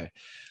 Okay.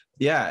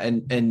 Yeah.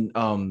 And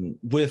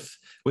with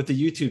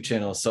the YouTube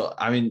channel, so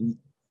I mean,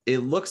 it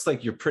looks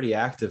like you're pretty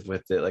active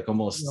with it, like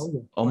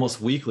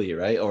almost weekly,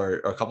 right? Or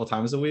a couple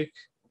times a week.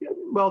 Yeah,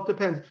 well, it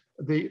depends.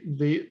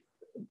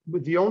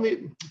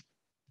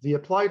 The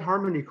applied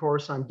harmony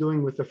course I'm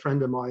doing with a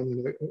friend of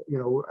mine,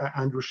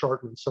 Andrew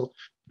Shartman. So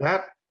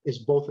that is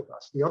both of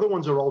us. The other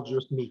ones are all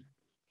just me.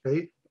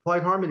 Okay.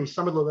 Applied harmony,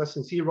 some of the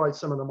lessons he writes,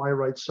 some of them I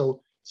write.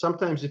 So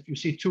sometimes if you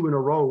see two in a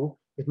row,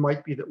 it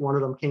might be that one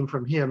of them came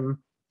from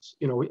him.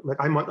 Like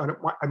I might not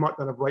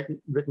have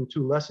written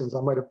two lessons.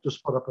 I might have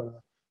just put up an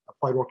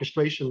applied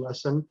orchestration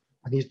lesson,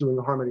 and he's doing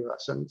a harmony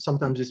lesson.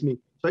 Sometimes it's me.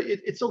 So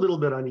it's a little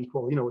bit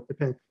unequal. It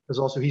depends, because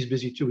also he's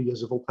busy too. He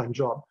has a full-time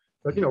job.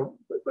 But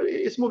but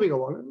it's moving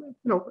along.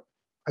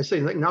 I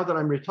say, like, now that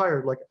I'm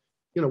retired, like,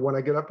 when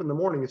I get up in the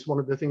morning, it's one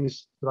of the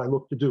things that I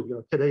look to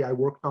do. Today I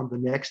worked on the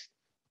next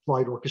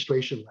applied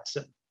orchestration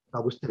lesson.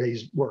 That was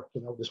today's work,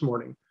 this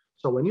morning.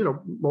 So when,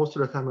 most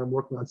of the time I'm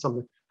working on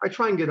something, I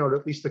try and get out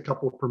at least a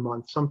couple per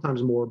month,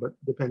 sometimes more, but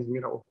depending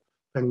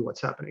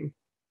what's happening.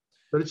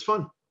 But it's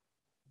fun.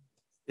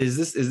 Is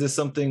this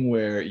something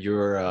where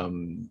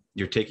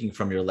you're taking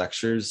from your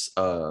lectures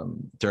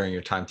during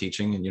your time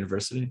teaching in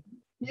university?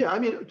 Yeah, I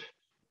mean,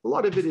 a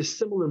lot of it is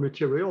similar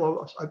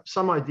material.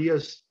 Some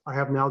ideas I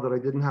have now that I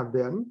didn't have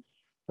then.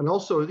 And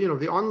also,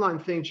 the online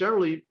thing,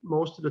 generally,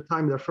 most of the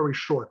time, they're very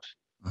short.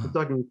 We're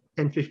talking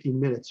 10, 15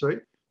 minutes, right?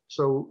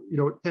 So,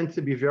 it tends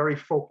to be very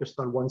focused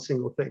on one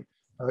single thing.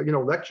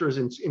 Lectures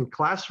in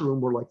classroom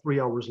were like 3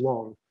 hours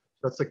long.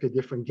 That's like a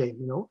different game,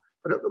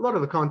 But a lot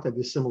of the content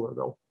is similar,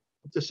 though.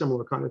 It's a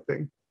similar kind of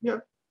thing. Yeah.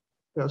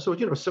 Yeah. So,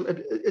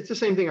 it's the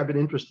same thing I've been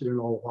interested in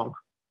all along.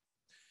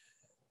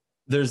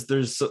 There's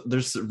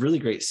a really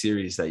great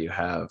series that you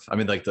have. I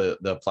mean, like the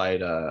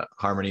applied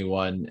harmony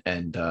one,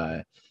 and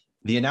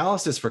the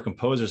analysis for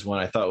composers one,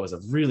 I thought was a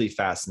really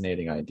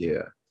fascinating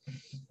idea.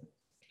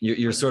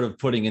 You're sort of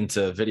putting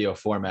into video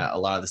format a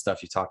lot of the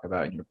stuff you talk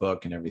about in your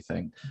book and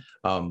everything.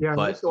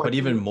 But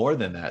even more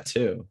than that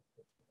too.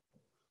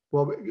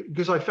 Well,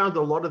 because I found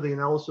a lot of the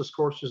analysis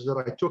courses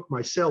that I took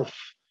myself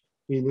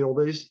in the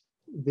old days,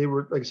 they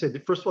were, like I said,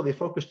 first of all, they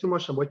focused too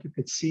much on what you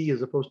could see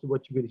as opposed to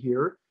what you could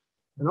hear.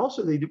 And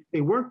also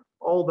they weren't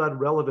all that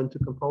relevant to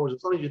composers.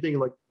 As long as you're thinking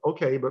like,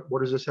 okay, but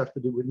what does this have to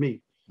do with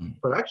me?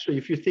 But actually,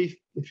 if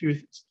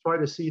you try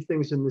to see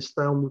things in this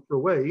style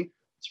neutral way,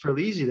 it's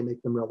fairly easy to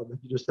make them relevant.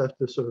 You just have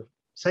to sort of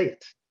say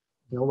it.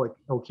 Like,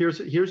 oh,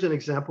 here's an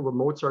example of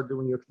Mozart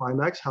doing a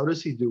climax. How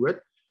does he do it?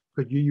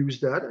 Could you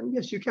use that? And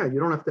yes, you can. You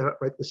don't have to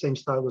write the same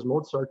style as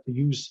Mozart to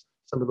use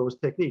some of those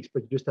techniques,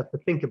 but you just have to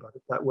think about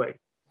it that way.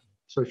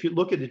 So if you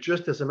look at it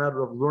just as a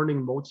matter of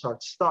learning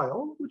Mozart's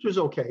style, which is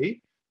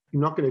okay,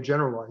 you're not going to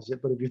generalize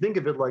it. But if you think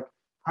of it like,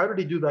 how did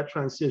he do that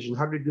transition?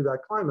 How did he do that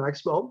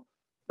climax? Well,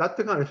 that's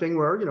the kind of thing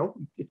where,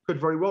 it could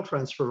very well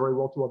transfer very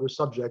well to other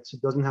subjects.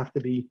 It doesn't have to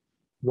be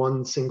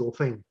one single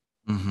thing.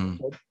 Mm-hmm.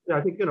 So, yeah,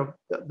 I think,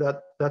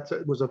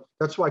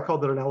 that's why I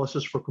called it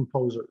analysis for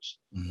composers.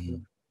 Mm-hmm.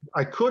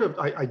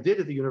 I did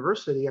at the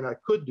university, and I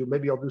could do,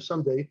 maybe I'll do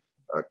someday,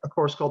 a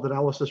course called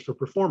analysis for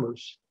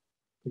performers,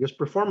 because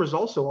performers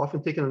also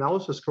often take an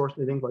analysis course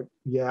and they think like,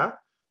 yeah,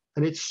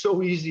 and it's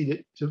so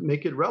easy to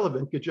make it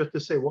relevant. You just to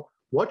say, well,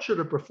 what should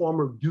a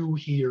performer do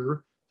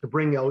here to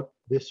bring out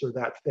this or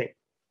that thing?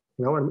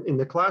 And in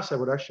the class, I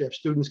would actually have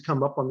students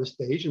come up on the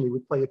stage and we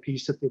would play a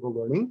piece that they were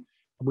learning.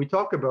 And we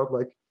talk about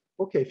like,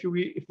 okay, if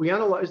we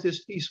analyze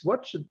this piece,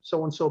 what should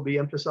so-and-so be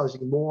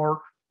emphasizing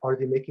more? Are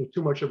they making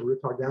too much of a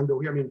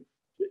retardando here? I mean,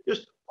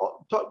 just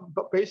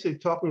basically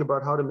talking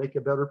about how to make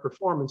a better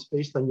performance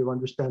based on your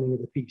understanding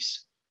of the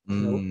piece.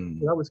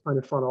 That was kind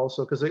of fun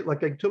also, because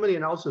like too many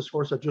analysis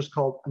courses are just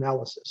called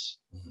analysis.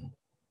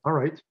 All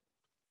right.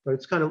 But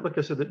it's kind of, like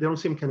I said, they don't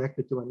seem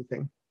connected to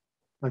anything.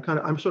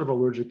 I'm sort of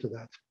allergic to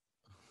that.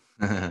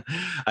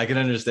 I can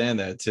understand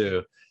that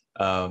too.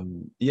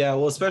 Yeah,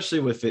 well, especially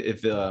with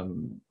if a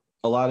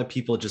lot of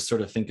people just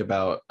sort of think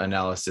about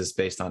analysis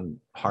based on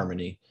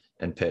harmony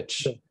and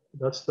pitch. Yeah,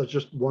 that's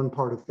just one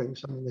part of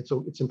things. I mean,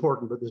 it's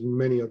important, but there's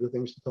many other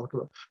things to talk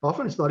about.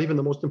 Often it's not even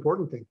the most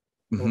important thing.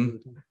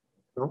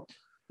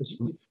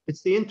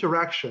 It's the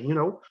interaction.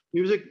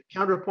 Music,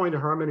 counterpoint,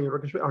 and harmony, and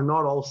orchestra are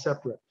not all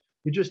separate.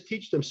 You just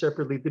teach them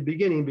separately at the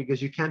beginning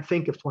because you can't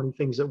think of 20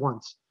 things at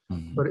once.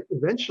 But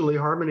eventually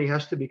harmony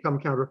has to become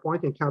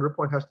counterpoint, and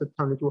counterpoint has to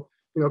turn into,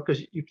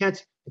 because you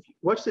can't,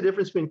 what's the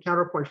difference between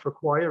counterpoint for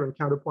choir and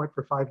counterpoint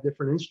for 5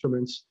 different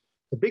instruments?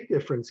 The big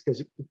difference,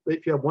 because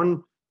if you have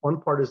one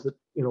part is the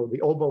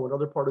oboe,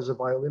 another part is a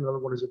violin, another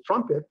one is a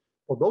trumpet,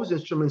 well, those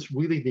instruments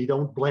really, they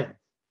don't blend.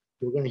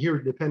 You're going to hear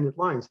dependent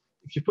lines.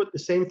 If you put the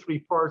same 3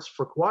 parts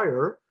for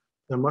choir,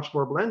 they're much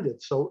more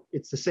blended. So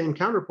it's the same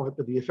counterpoint,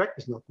 but the effect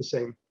is not the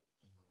same.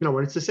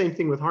 And it's the same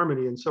thing with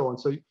harmony and so on.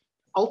 So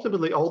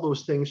ultimately, all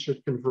those things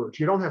should converge.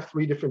 You don't have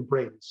 3 different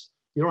brains.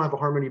 You don't have a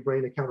harmony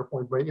brain, a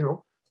counterpoint brain.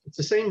 It's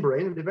the same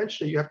brain, and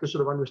eventually you have to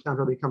sort of understand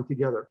how they come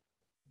together.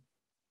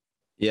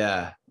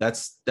 Yeah,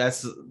 that's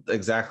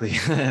exactly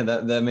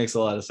that makes a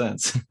lot of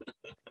sense.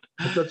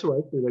 That's what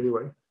I did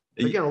anyway.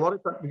 Again, a lot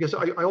of times, because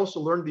I also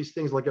learned these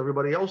things like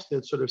everybody else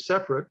did, sort of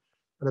separate.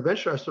 And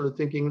eventually I started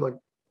thinking like,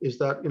 is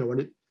that,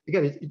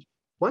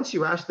 once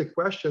you ask the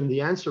question,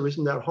 the answer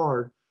isn't that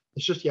hard.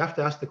 It's just, you have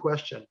to ask the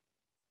question.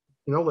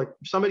 Like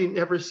if somebody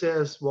never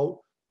says,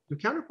 well, do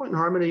counterpoint and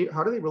harmony,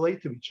 how do they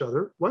relate to each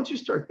other? Once you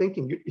start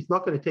thinking, it's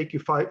not going to take you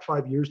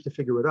five years to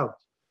figure it out.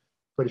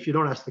 But if you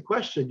don't ask the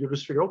question, you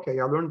just figure, okay,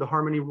 I learned the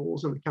harmony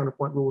rules and the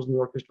counterpoint rules and the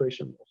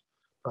orchestration rules.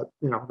 But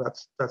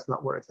that's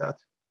not where it's at.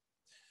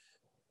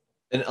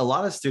 And a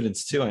lot of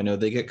students too, I know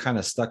they get kind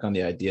of stuck on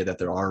the idea that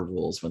there are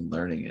rules when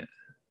learning it.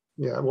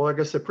 Yeah, well, I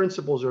guess the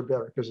principles are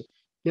better because,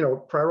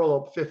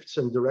 parallel fifths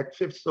and direct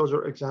fifths, those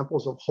are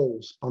examples of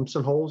holes, bumps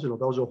and holes,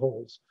 those are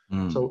holes.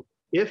 So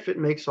if it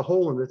makes a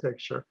hole in the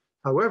texture,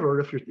 however,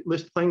 if you're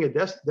playing a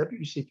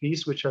Debussy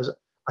piece, which has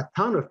a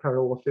ton of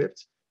parallel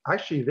fifths,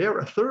 actually there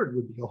a third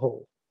would be a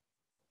hole.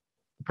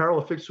 The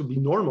parallel fifths would be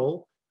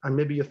normal and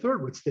maybe a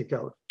third would stick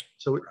out.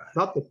 So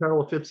not the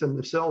parallel fifths in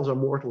themselves are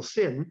mortal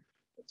sin.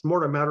 It's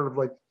more a matter of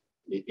like,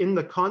 in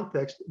the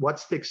context, what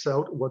sticks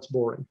out, what's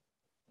boring.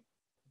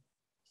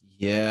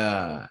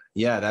 Yeah,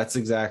 that's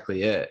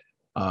exactly it.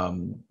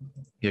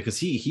 Because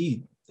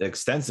he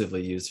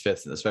extensively used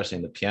fifths, especially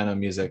in the piano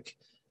music.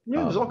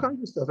 Yeah, there's all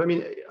kinds of stuff. I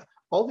mean,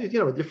 all these,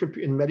 different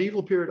in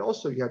medieval period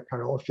also you had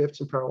parallel fifths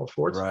and parallel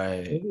fourths.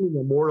 Right. Even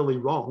they're morally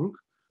wrong.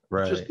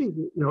 Right. Just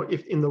being,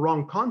 if in the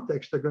wrong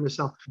context, they're going to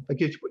sound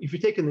like if you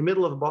take in the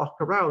middle of a Bach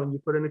chorale and you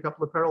put in a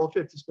couple of parallel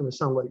fifths, it's going to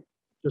sound like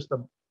just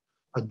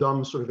a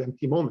dumb sort of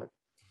empty moment.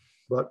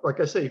 But like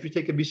I say, if you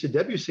take a piece of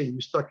Debussy,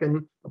 you stuck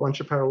in a bunch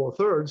of parallel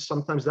thirds,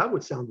 sometimes that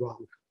would sound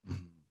wrong.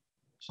 Mm-hmm.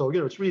 So,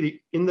 it's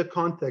really in the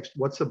context,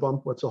 what's a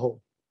bump, what's a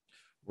hole.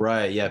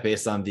 Right. Yeah.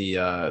 Based on the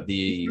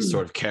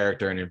sort of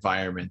character and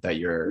environment that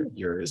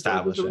you're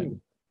establishing.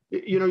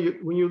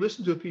 When you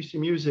listen to a piece of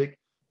music,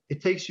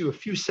 it takes you a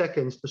few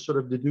seconds to sort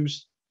of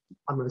deduce,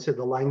 I'm going to say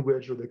the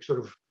language or the sort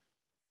of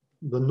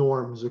the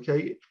norms.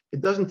 Okay.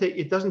 It doesn't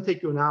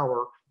take you an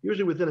hour.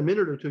 Usually within a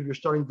minute or two, you're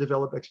starting to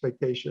develop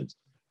expectations.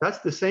 That's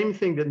the same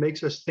thing that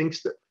makes us think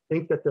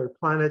that there are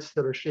planets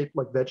that are shaped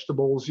like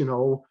vegetables,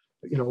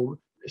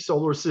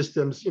 solar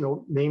systems,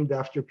 named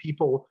after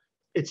people.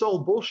 It's all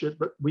bullshit,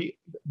 but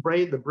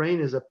the brain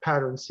is a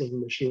pattern seeing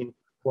machine.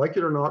 Like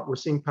it or not, we're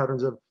seeing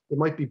patterns it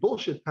might be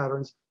bullshit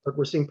patterns, but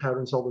we're seeing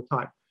patterns all the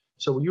time.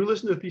 So when you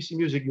listen to a piece of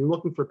music, you're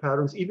looking for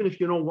patterns, even if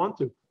you don't want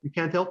to, you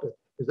can't help it,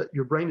 is that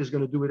your brain is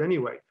going to do it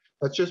anyway.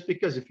 That's just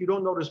because if you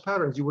don't notice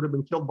patterns, you would have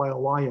been killed by a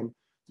lion.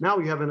 Now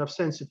you have enough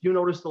sense. If you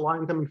notice the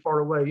lion coming far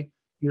away,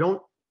 you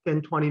don't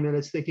spend 20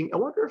 minutes thinking, I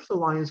wonder if the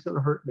lion's going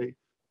to hurt me.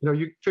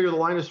 You figure the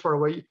lion is far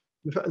away.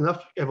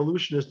 Enough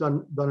evolution has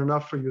done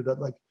enough for you that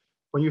like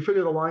when you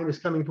figure the lion is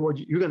coming towards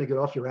you, you're going to get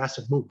off your ass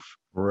and move.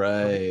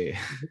 Right.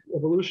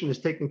 Evolution is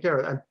taking care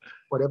of it. And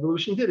what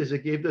evolution did is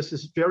it gave us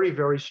this very,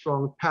 very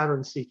strong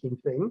pattern-seeking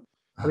thing.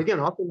 And again,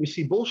 often we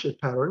see bullshit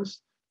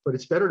patterns, but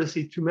it's better to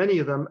see too many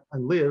of them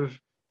and live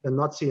than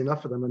not see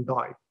enough of them and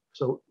die.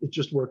 So it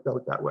just worked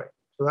out that way.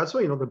 So that's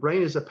why, the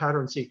brain is a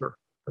pattern seeker.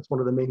 That's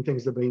one of the main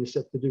things the brain is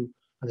set to do.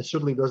 And it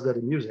certainly does that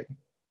in music.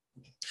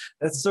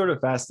 That's sort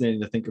of fascinating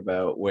to think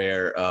about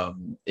where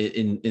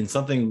in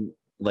something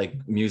like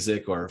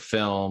music or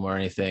film or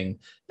anything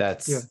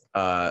that's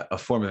a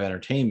form of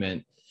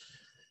entertainment,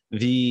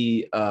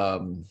 the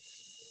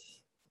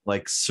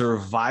like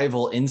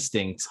survival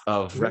instinct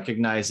of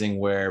recognizing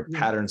where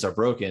patterns are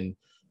broken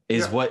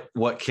is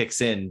what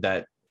kicks in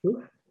that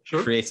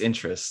creates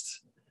interest.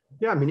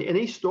 Yeah, I mean,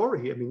 any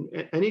story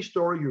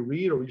you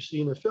read or you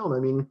see in a film, I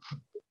mean,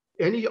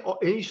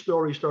 any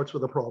story starts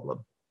with a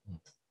problem.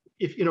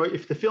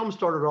 If the film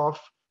started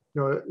off,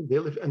 they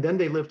live and then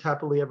they lived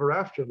happily ever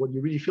after, would you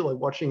really feel like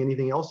watching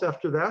anything else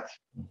after that?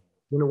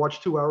 You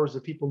watch 2 hours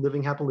of people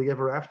living happily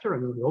ever after? I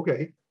mean,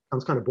 okay,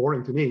 sounds kind of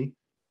boring to me,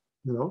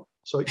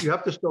 So you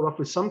have to start off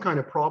with some kind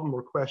of problem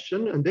or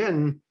question, and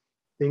then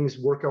things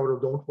work out or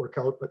don't work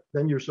out. But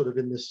then you're sort of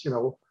in this,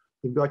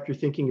 you've got your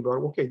thinking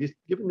about, okay,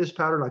 given this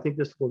pattern, I think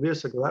this will go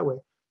this, I go that way.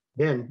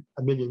 Then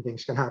a million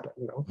things can happen.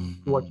 You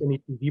watch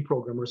any TV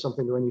program or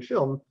something or any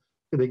film,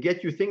 and they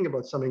get you thinking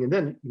about something, and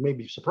then you may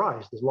be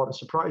surprised. There's a lot of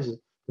surprises,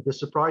 but the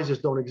surprises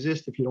don't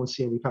exist if you don't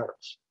see any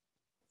patterns.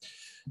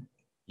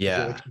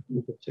 Yeah.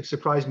 So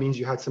surprise means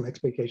you had some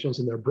expectations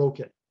and they're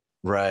broken.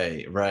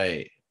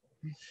 Right.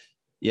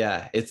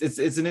 Yeah,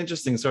 it's an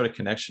interesting sort of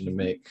connection to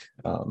make.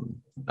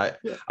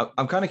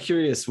 I'm kind of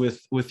curious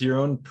with your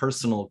own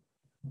personal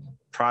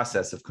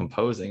process of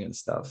composing and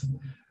stuff.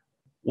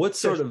 What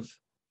sort of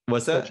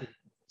what's that?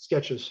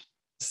 Sketches.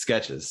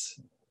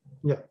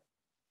 Yeah,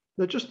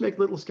 they just make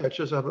little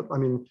sketches.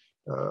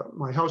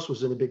 My house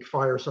was in a big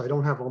fire, so I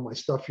don't have all my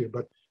stuff here,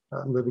 but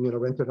I'm living in a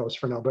rented house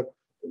for now. But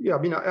yeah,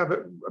 I have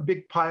a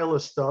big pile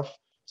of stuff,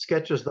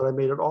 sketches that I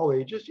made at all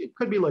ages. It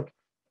could be like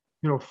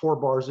 4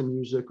 bars of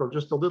music or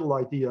just a little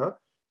idea.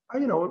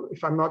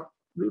 If I'm not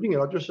reading it,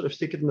 I'll just sort of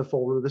stick it in the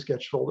folder, the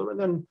sketch folder. And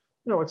then,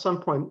 at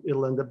some point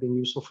it'll end up being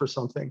useful for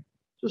something.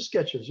 Just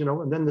sketches,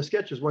 and then the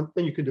sketches,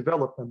 then you can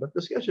develop them. But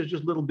the sketches,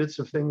 just little bits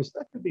of things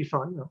that could be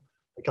fun.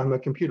 like on my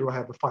computer, I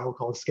have a file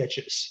called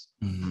Sketches.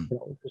 Mm-hmm. You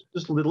know,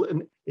 just little,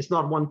 and it's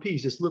not one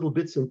piece, it's little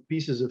bits and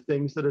pieces of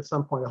things that at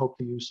some point I hope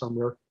to use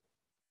somewhere.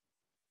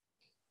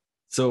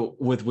 So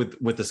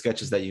with the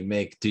sketches that you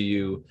make, do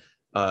you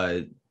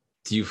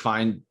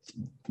find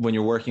when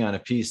you're working on a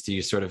piece, do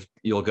you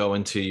you'll go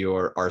into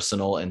your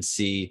arsenal and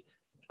see,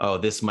 oh,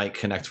 this might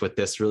connect with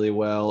this really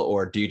well,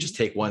 or do you just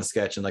take one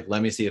sketch and like,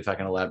 let me see if I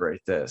can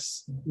elaborate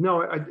this?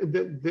 No,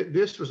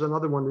 this was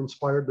another one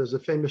inspired. There's a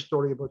famous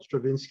story about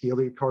Stravinsky.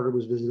 Elliott Carter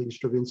was visiting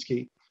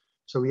Stravinsky.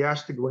 So he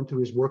asked to go into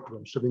his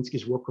workroom,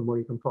 Stravinsky's workroom where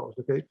he composed,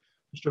 okay?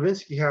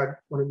 Stravinsky had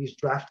one of these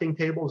drafting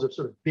tables, a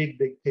sort of big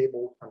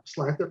table, kind of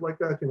slanted like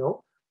that, you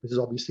know? This is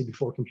obviously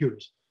before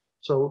computers.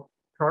 So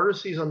Carter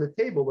sees on the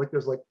table, like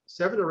there's like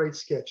 7 or 8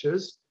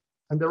 sketches,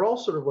 and they're all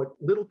sort of like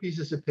little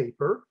pieces of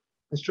paper.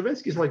 And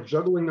Stravinsky's like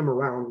juggling them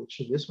around, which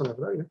is this one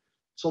after that. You know?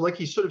 So like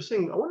he's sort of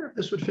saying, I wonder if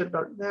this would fit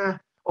better. Nah.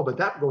 Oh, but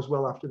that goes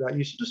well after that.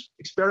 You should just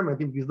experiment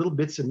with these little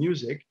bits of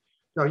music.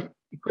 Now,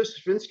 Chris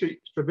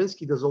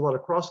Stravinsky does a lot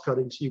of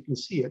cross-cutting, so you can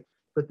see it.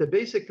 But the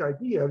basic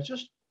idea is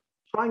just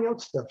trying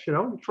out stuff, you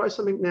know? Try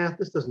something, nah,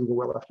 this doesn't go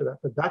well after that,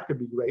 but that could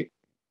be great.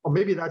 Or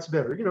maybe that's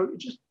better. You know, you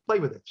just play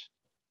with it.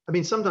 I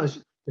mean,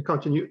 sometimes the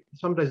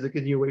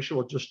continuation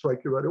will just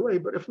strike you right away.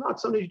 But if not,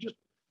 sometimes you just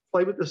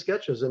play with the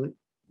sketches. And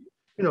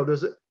you know,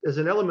 there's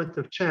an element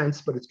of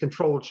chance, but it's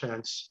controlled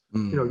chance.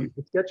 You know,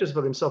 the sketches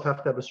by themselves have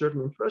to have a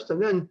certain interest, and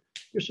then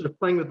you're sort of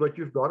playing with what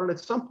you've got. And at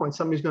some point,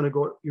 somebody's going to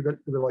go. You're going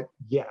to be like,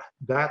 yeah,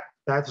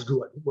 that's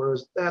good.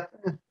 Whereas that,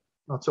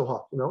 not so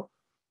hot. You know,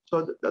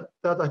 so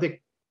that I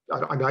think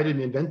I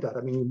didn't invent that.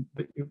 I mean,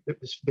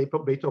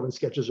 Beethoven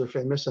sketches are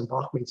famous, and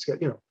Bach made sketch.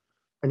 You know,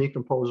 any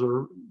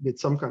composer did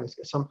some kind of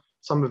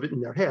some of it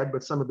in their head,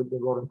 but some of it they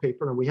wrote on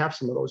paper, and we have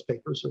some of those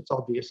papers, so it's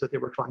obvious that they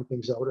were trying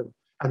things out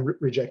and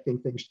rejecting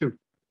things too.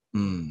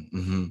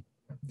 Mm-hmm.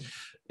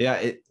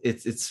 Yeah,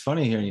 it's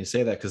funny hearing you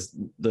say that, because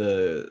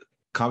the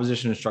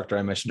composition instructor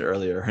I mentioned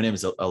earlier, her name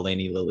is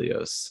Eleni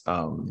Lilios,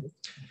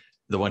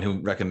 the one who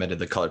recommended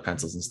the colored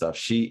pencils and stuff.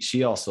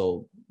 She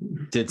also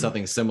did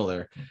something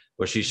similar,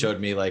 where she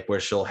showed me like where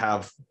she'll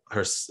have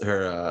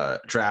her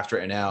draft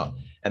written out,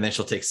 and then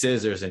she'll take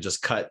scissors and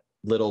just cut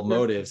little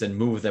motives and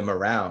move them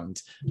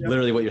around.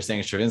 Literally what you're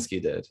saying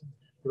Stravinsky did.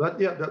 I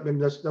mean,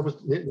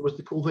 that was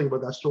the cool thing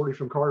about that story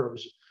from Carter.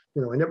 Was,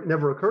 you know, it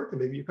never occurred to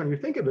me. You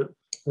think of it,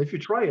 and if you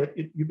try it,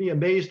 you'd be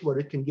amazed what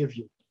it can give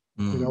you.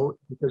 You know,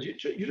 because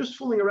you're just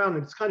fooling around,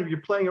 and it's kind of,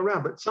 you're playing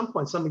around, but at some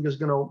point something is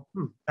going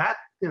to that,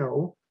 you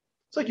know,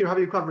 it's like you're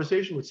having a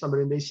conversation with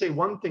somebody and they say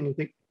one thing and you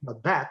think,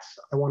 about that,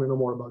 I want to know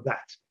more about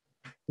that.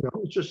 You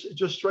know, it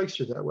just strikes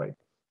you that way.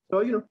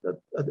 So, you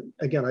know,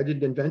 again, I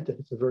didn't invent it.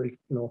 It's a very,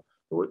 you know,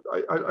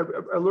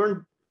 I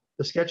learned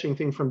the sketching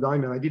thing from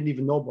Diamond. I didn't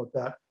even know about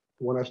that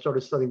when I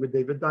started studying with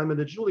David Diamond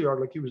at Juilliard.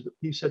 Like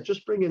he said,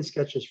 just bring in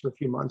sketches for a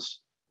few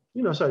months.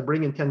 You know, so I'd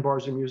bring in 10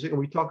 bars of music and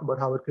we talk about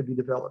how it could be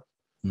developed.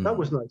 That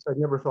was nice. I'd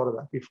never thought of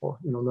that before.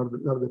 You know,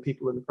 none of the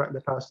people in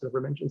the past ever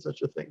mentioned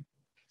such a thing.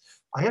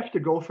 I have to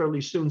go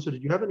fairly soon. So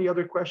did you have any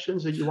other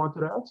questions that you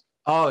wanted to ask?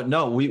 Oh,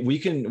 no, we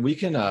can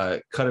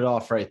cut it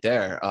off right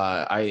there.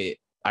 I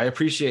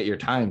appreciate your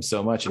time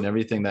so much and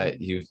everything that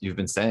you've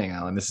been saying,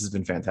 Alan. This has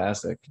been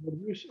fantastic.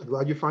 I'm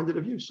glad you find it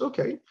of use.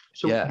 Okay.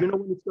 So yeah. You know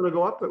when it's going to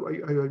go up?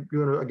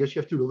 I guess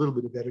you have to do a little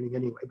bit of editing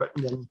anyway, but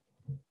then.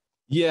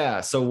 Yeah.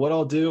 So what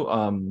I'll do,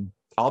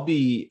 I'll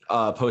be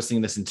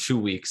posting this in 2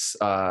 weeks.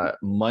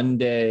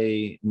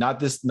 Monday,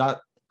 not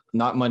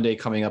Monday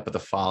coming up, but the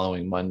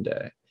following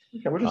Monday.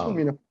 Okay, well, just let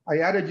me know. I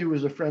added you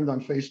as a friend on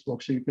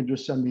Facebook, so you can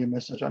just send me a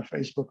message on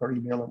Facebook or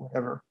email or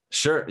whatever.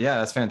 Sure. Yeah,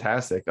 that's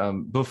fantastic.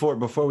 Before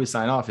we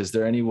sign off, is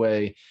there any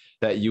way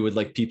that you would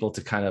like people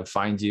to kind of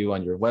find you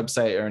on your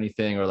website or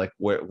anything, or like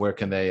where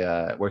can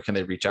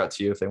they reach out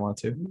to you if they want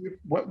to?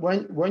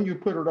 When you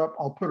put it up,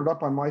 I'll put it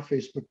up on my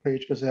Facebook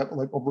page because I have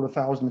like over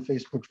 1,000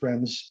 Facebook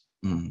friends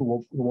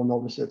who will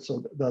notice it,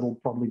 so that'll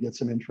probably get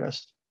some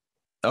interest.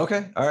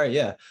 Okay. All right.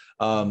 Yeah.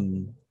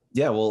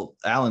 Yeah, well,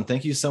 Alan,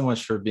 thank you so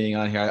much for being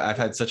on here. I've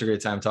had such a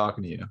great time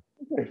talking to you.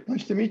 Okay,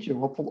 nice to meet you.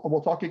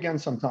 We'll talk again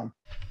sometime.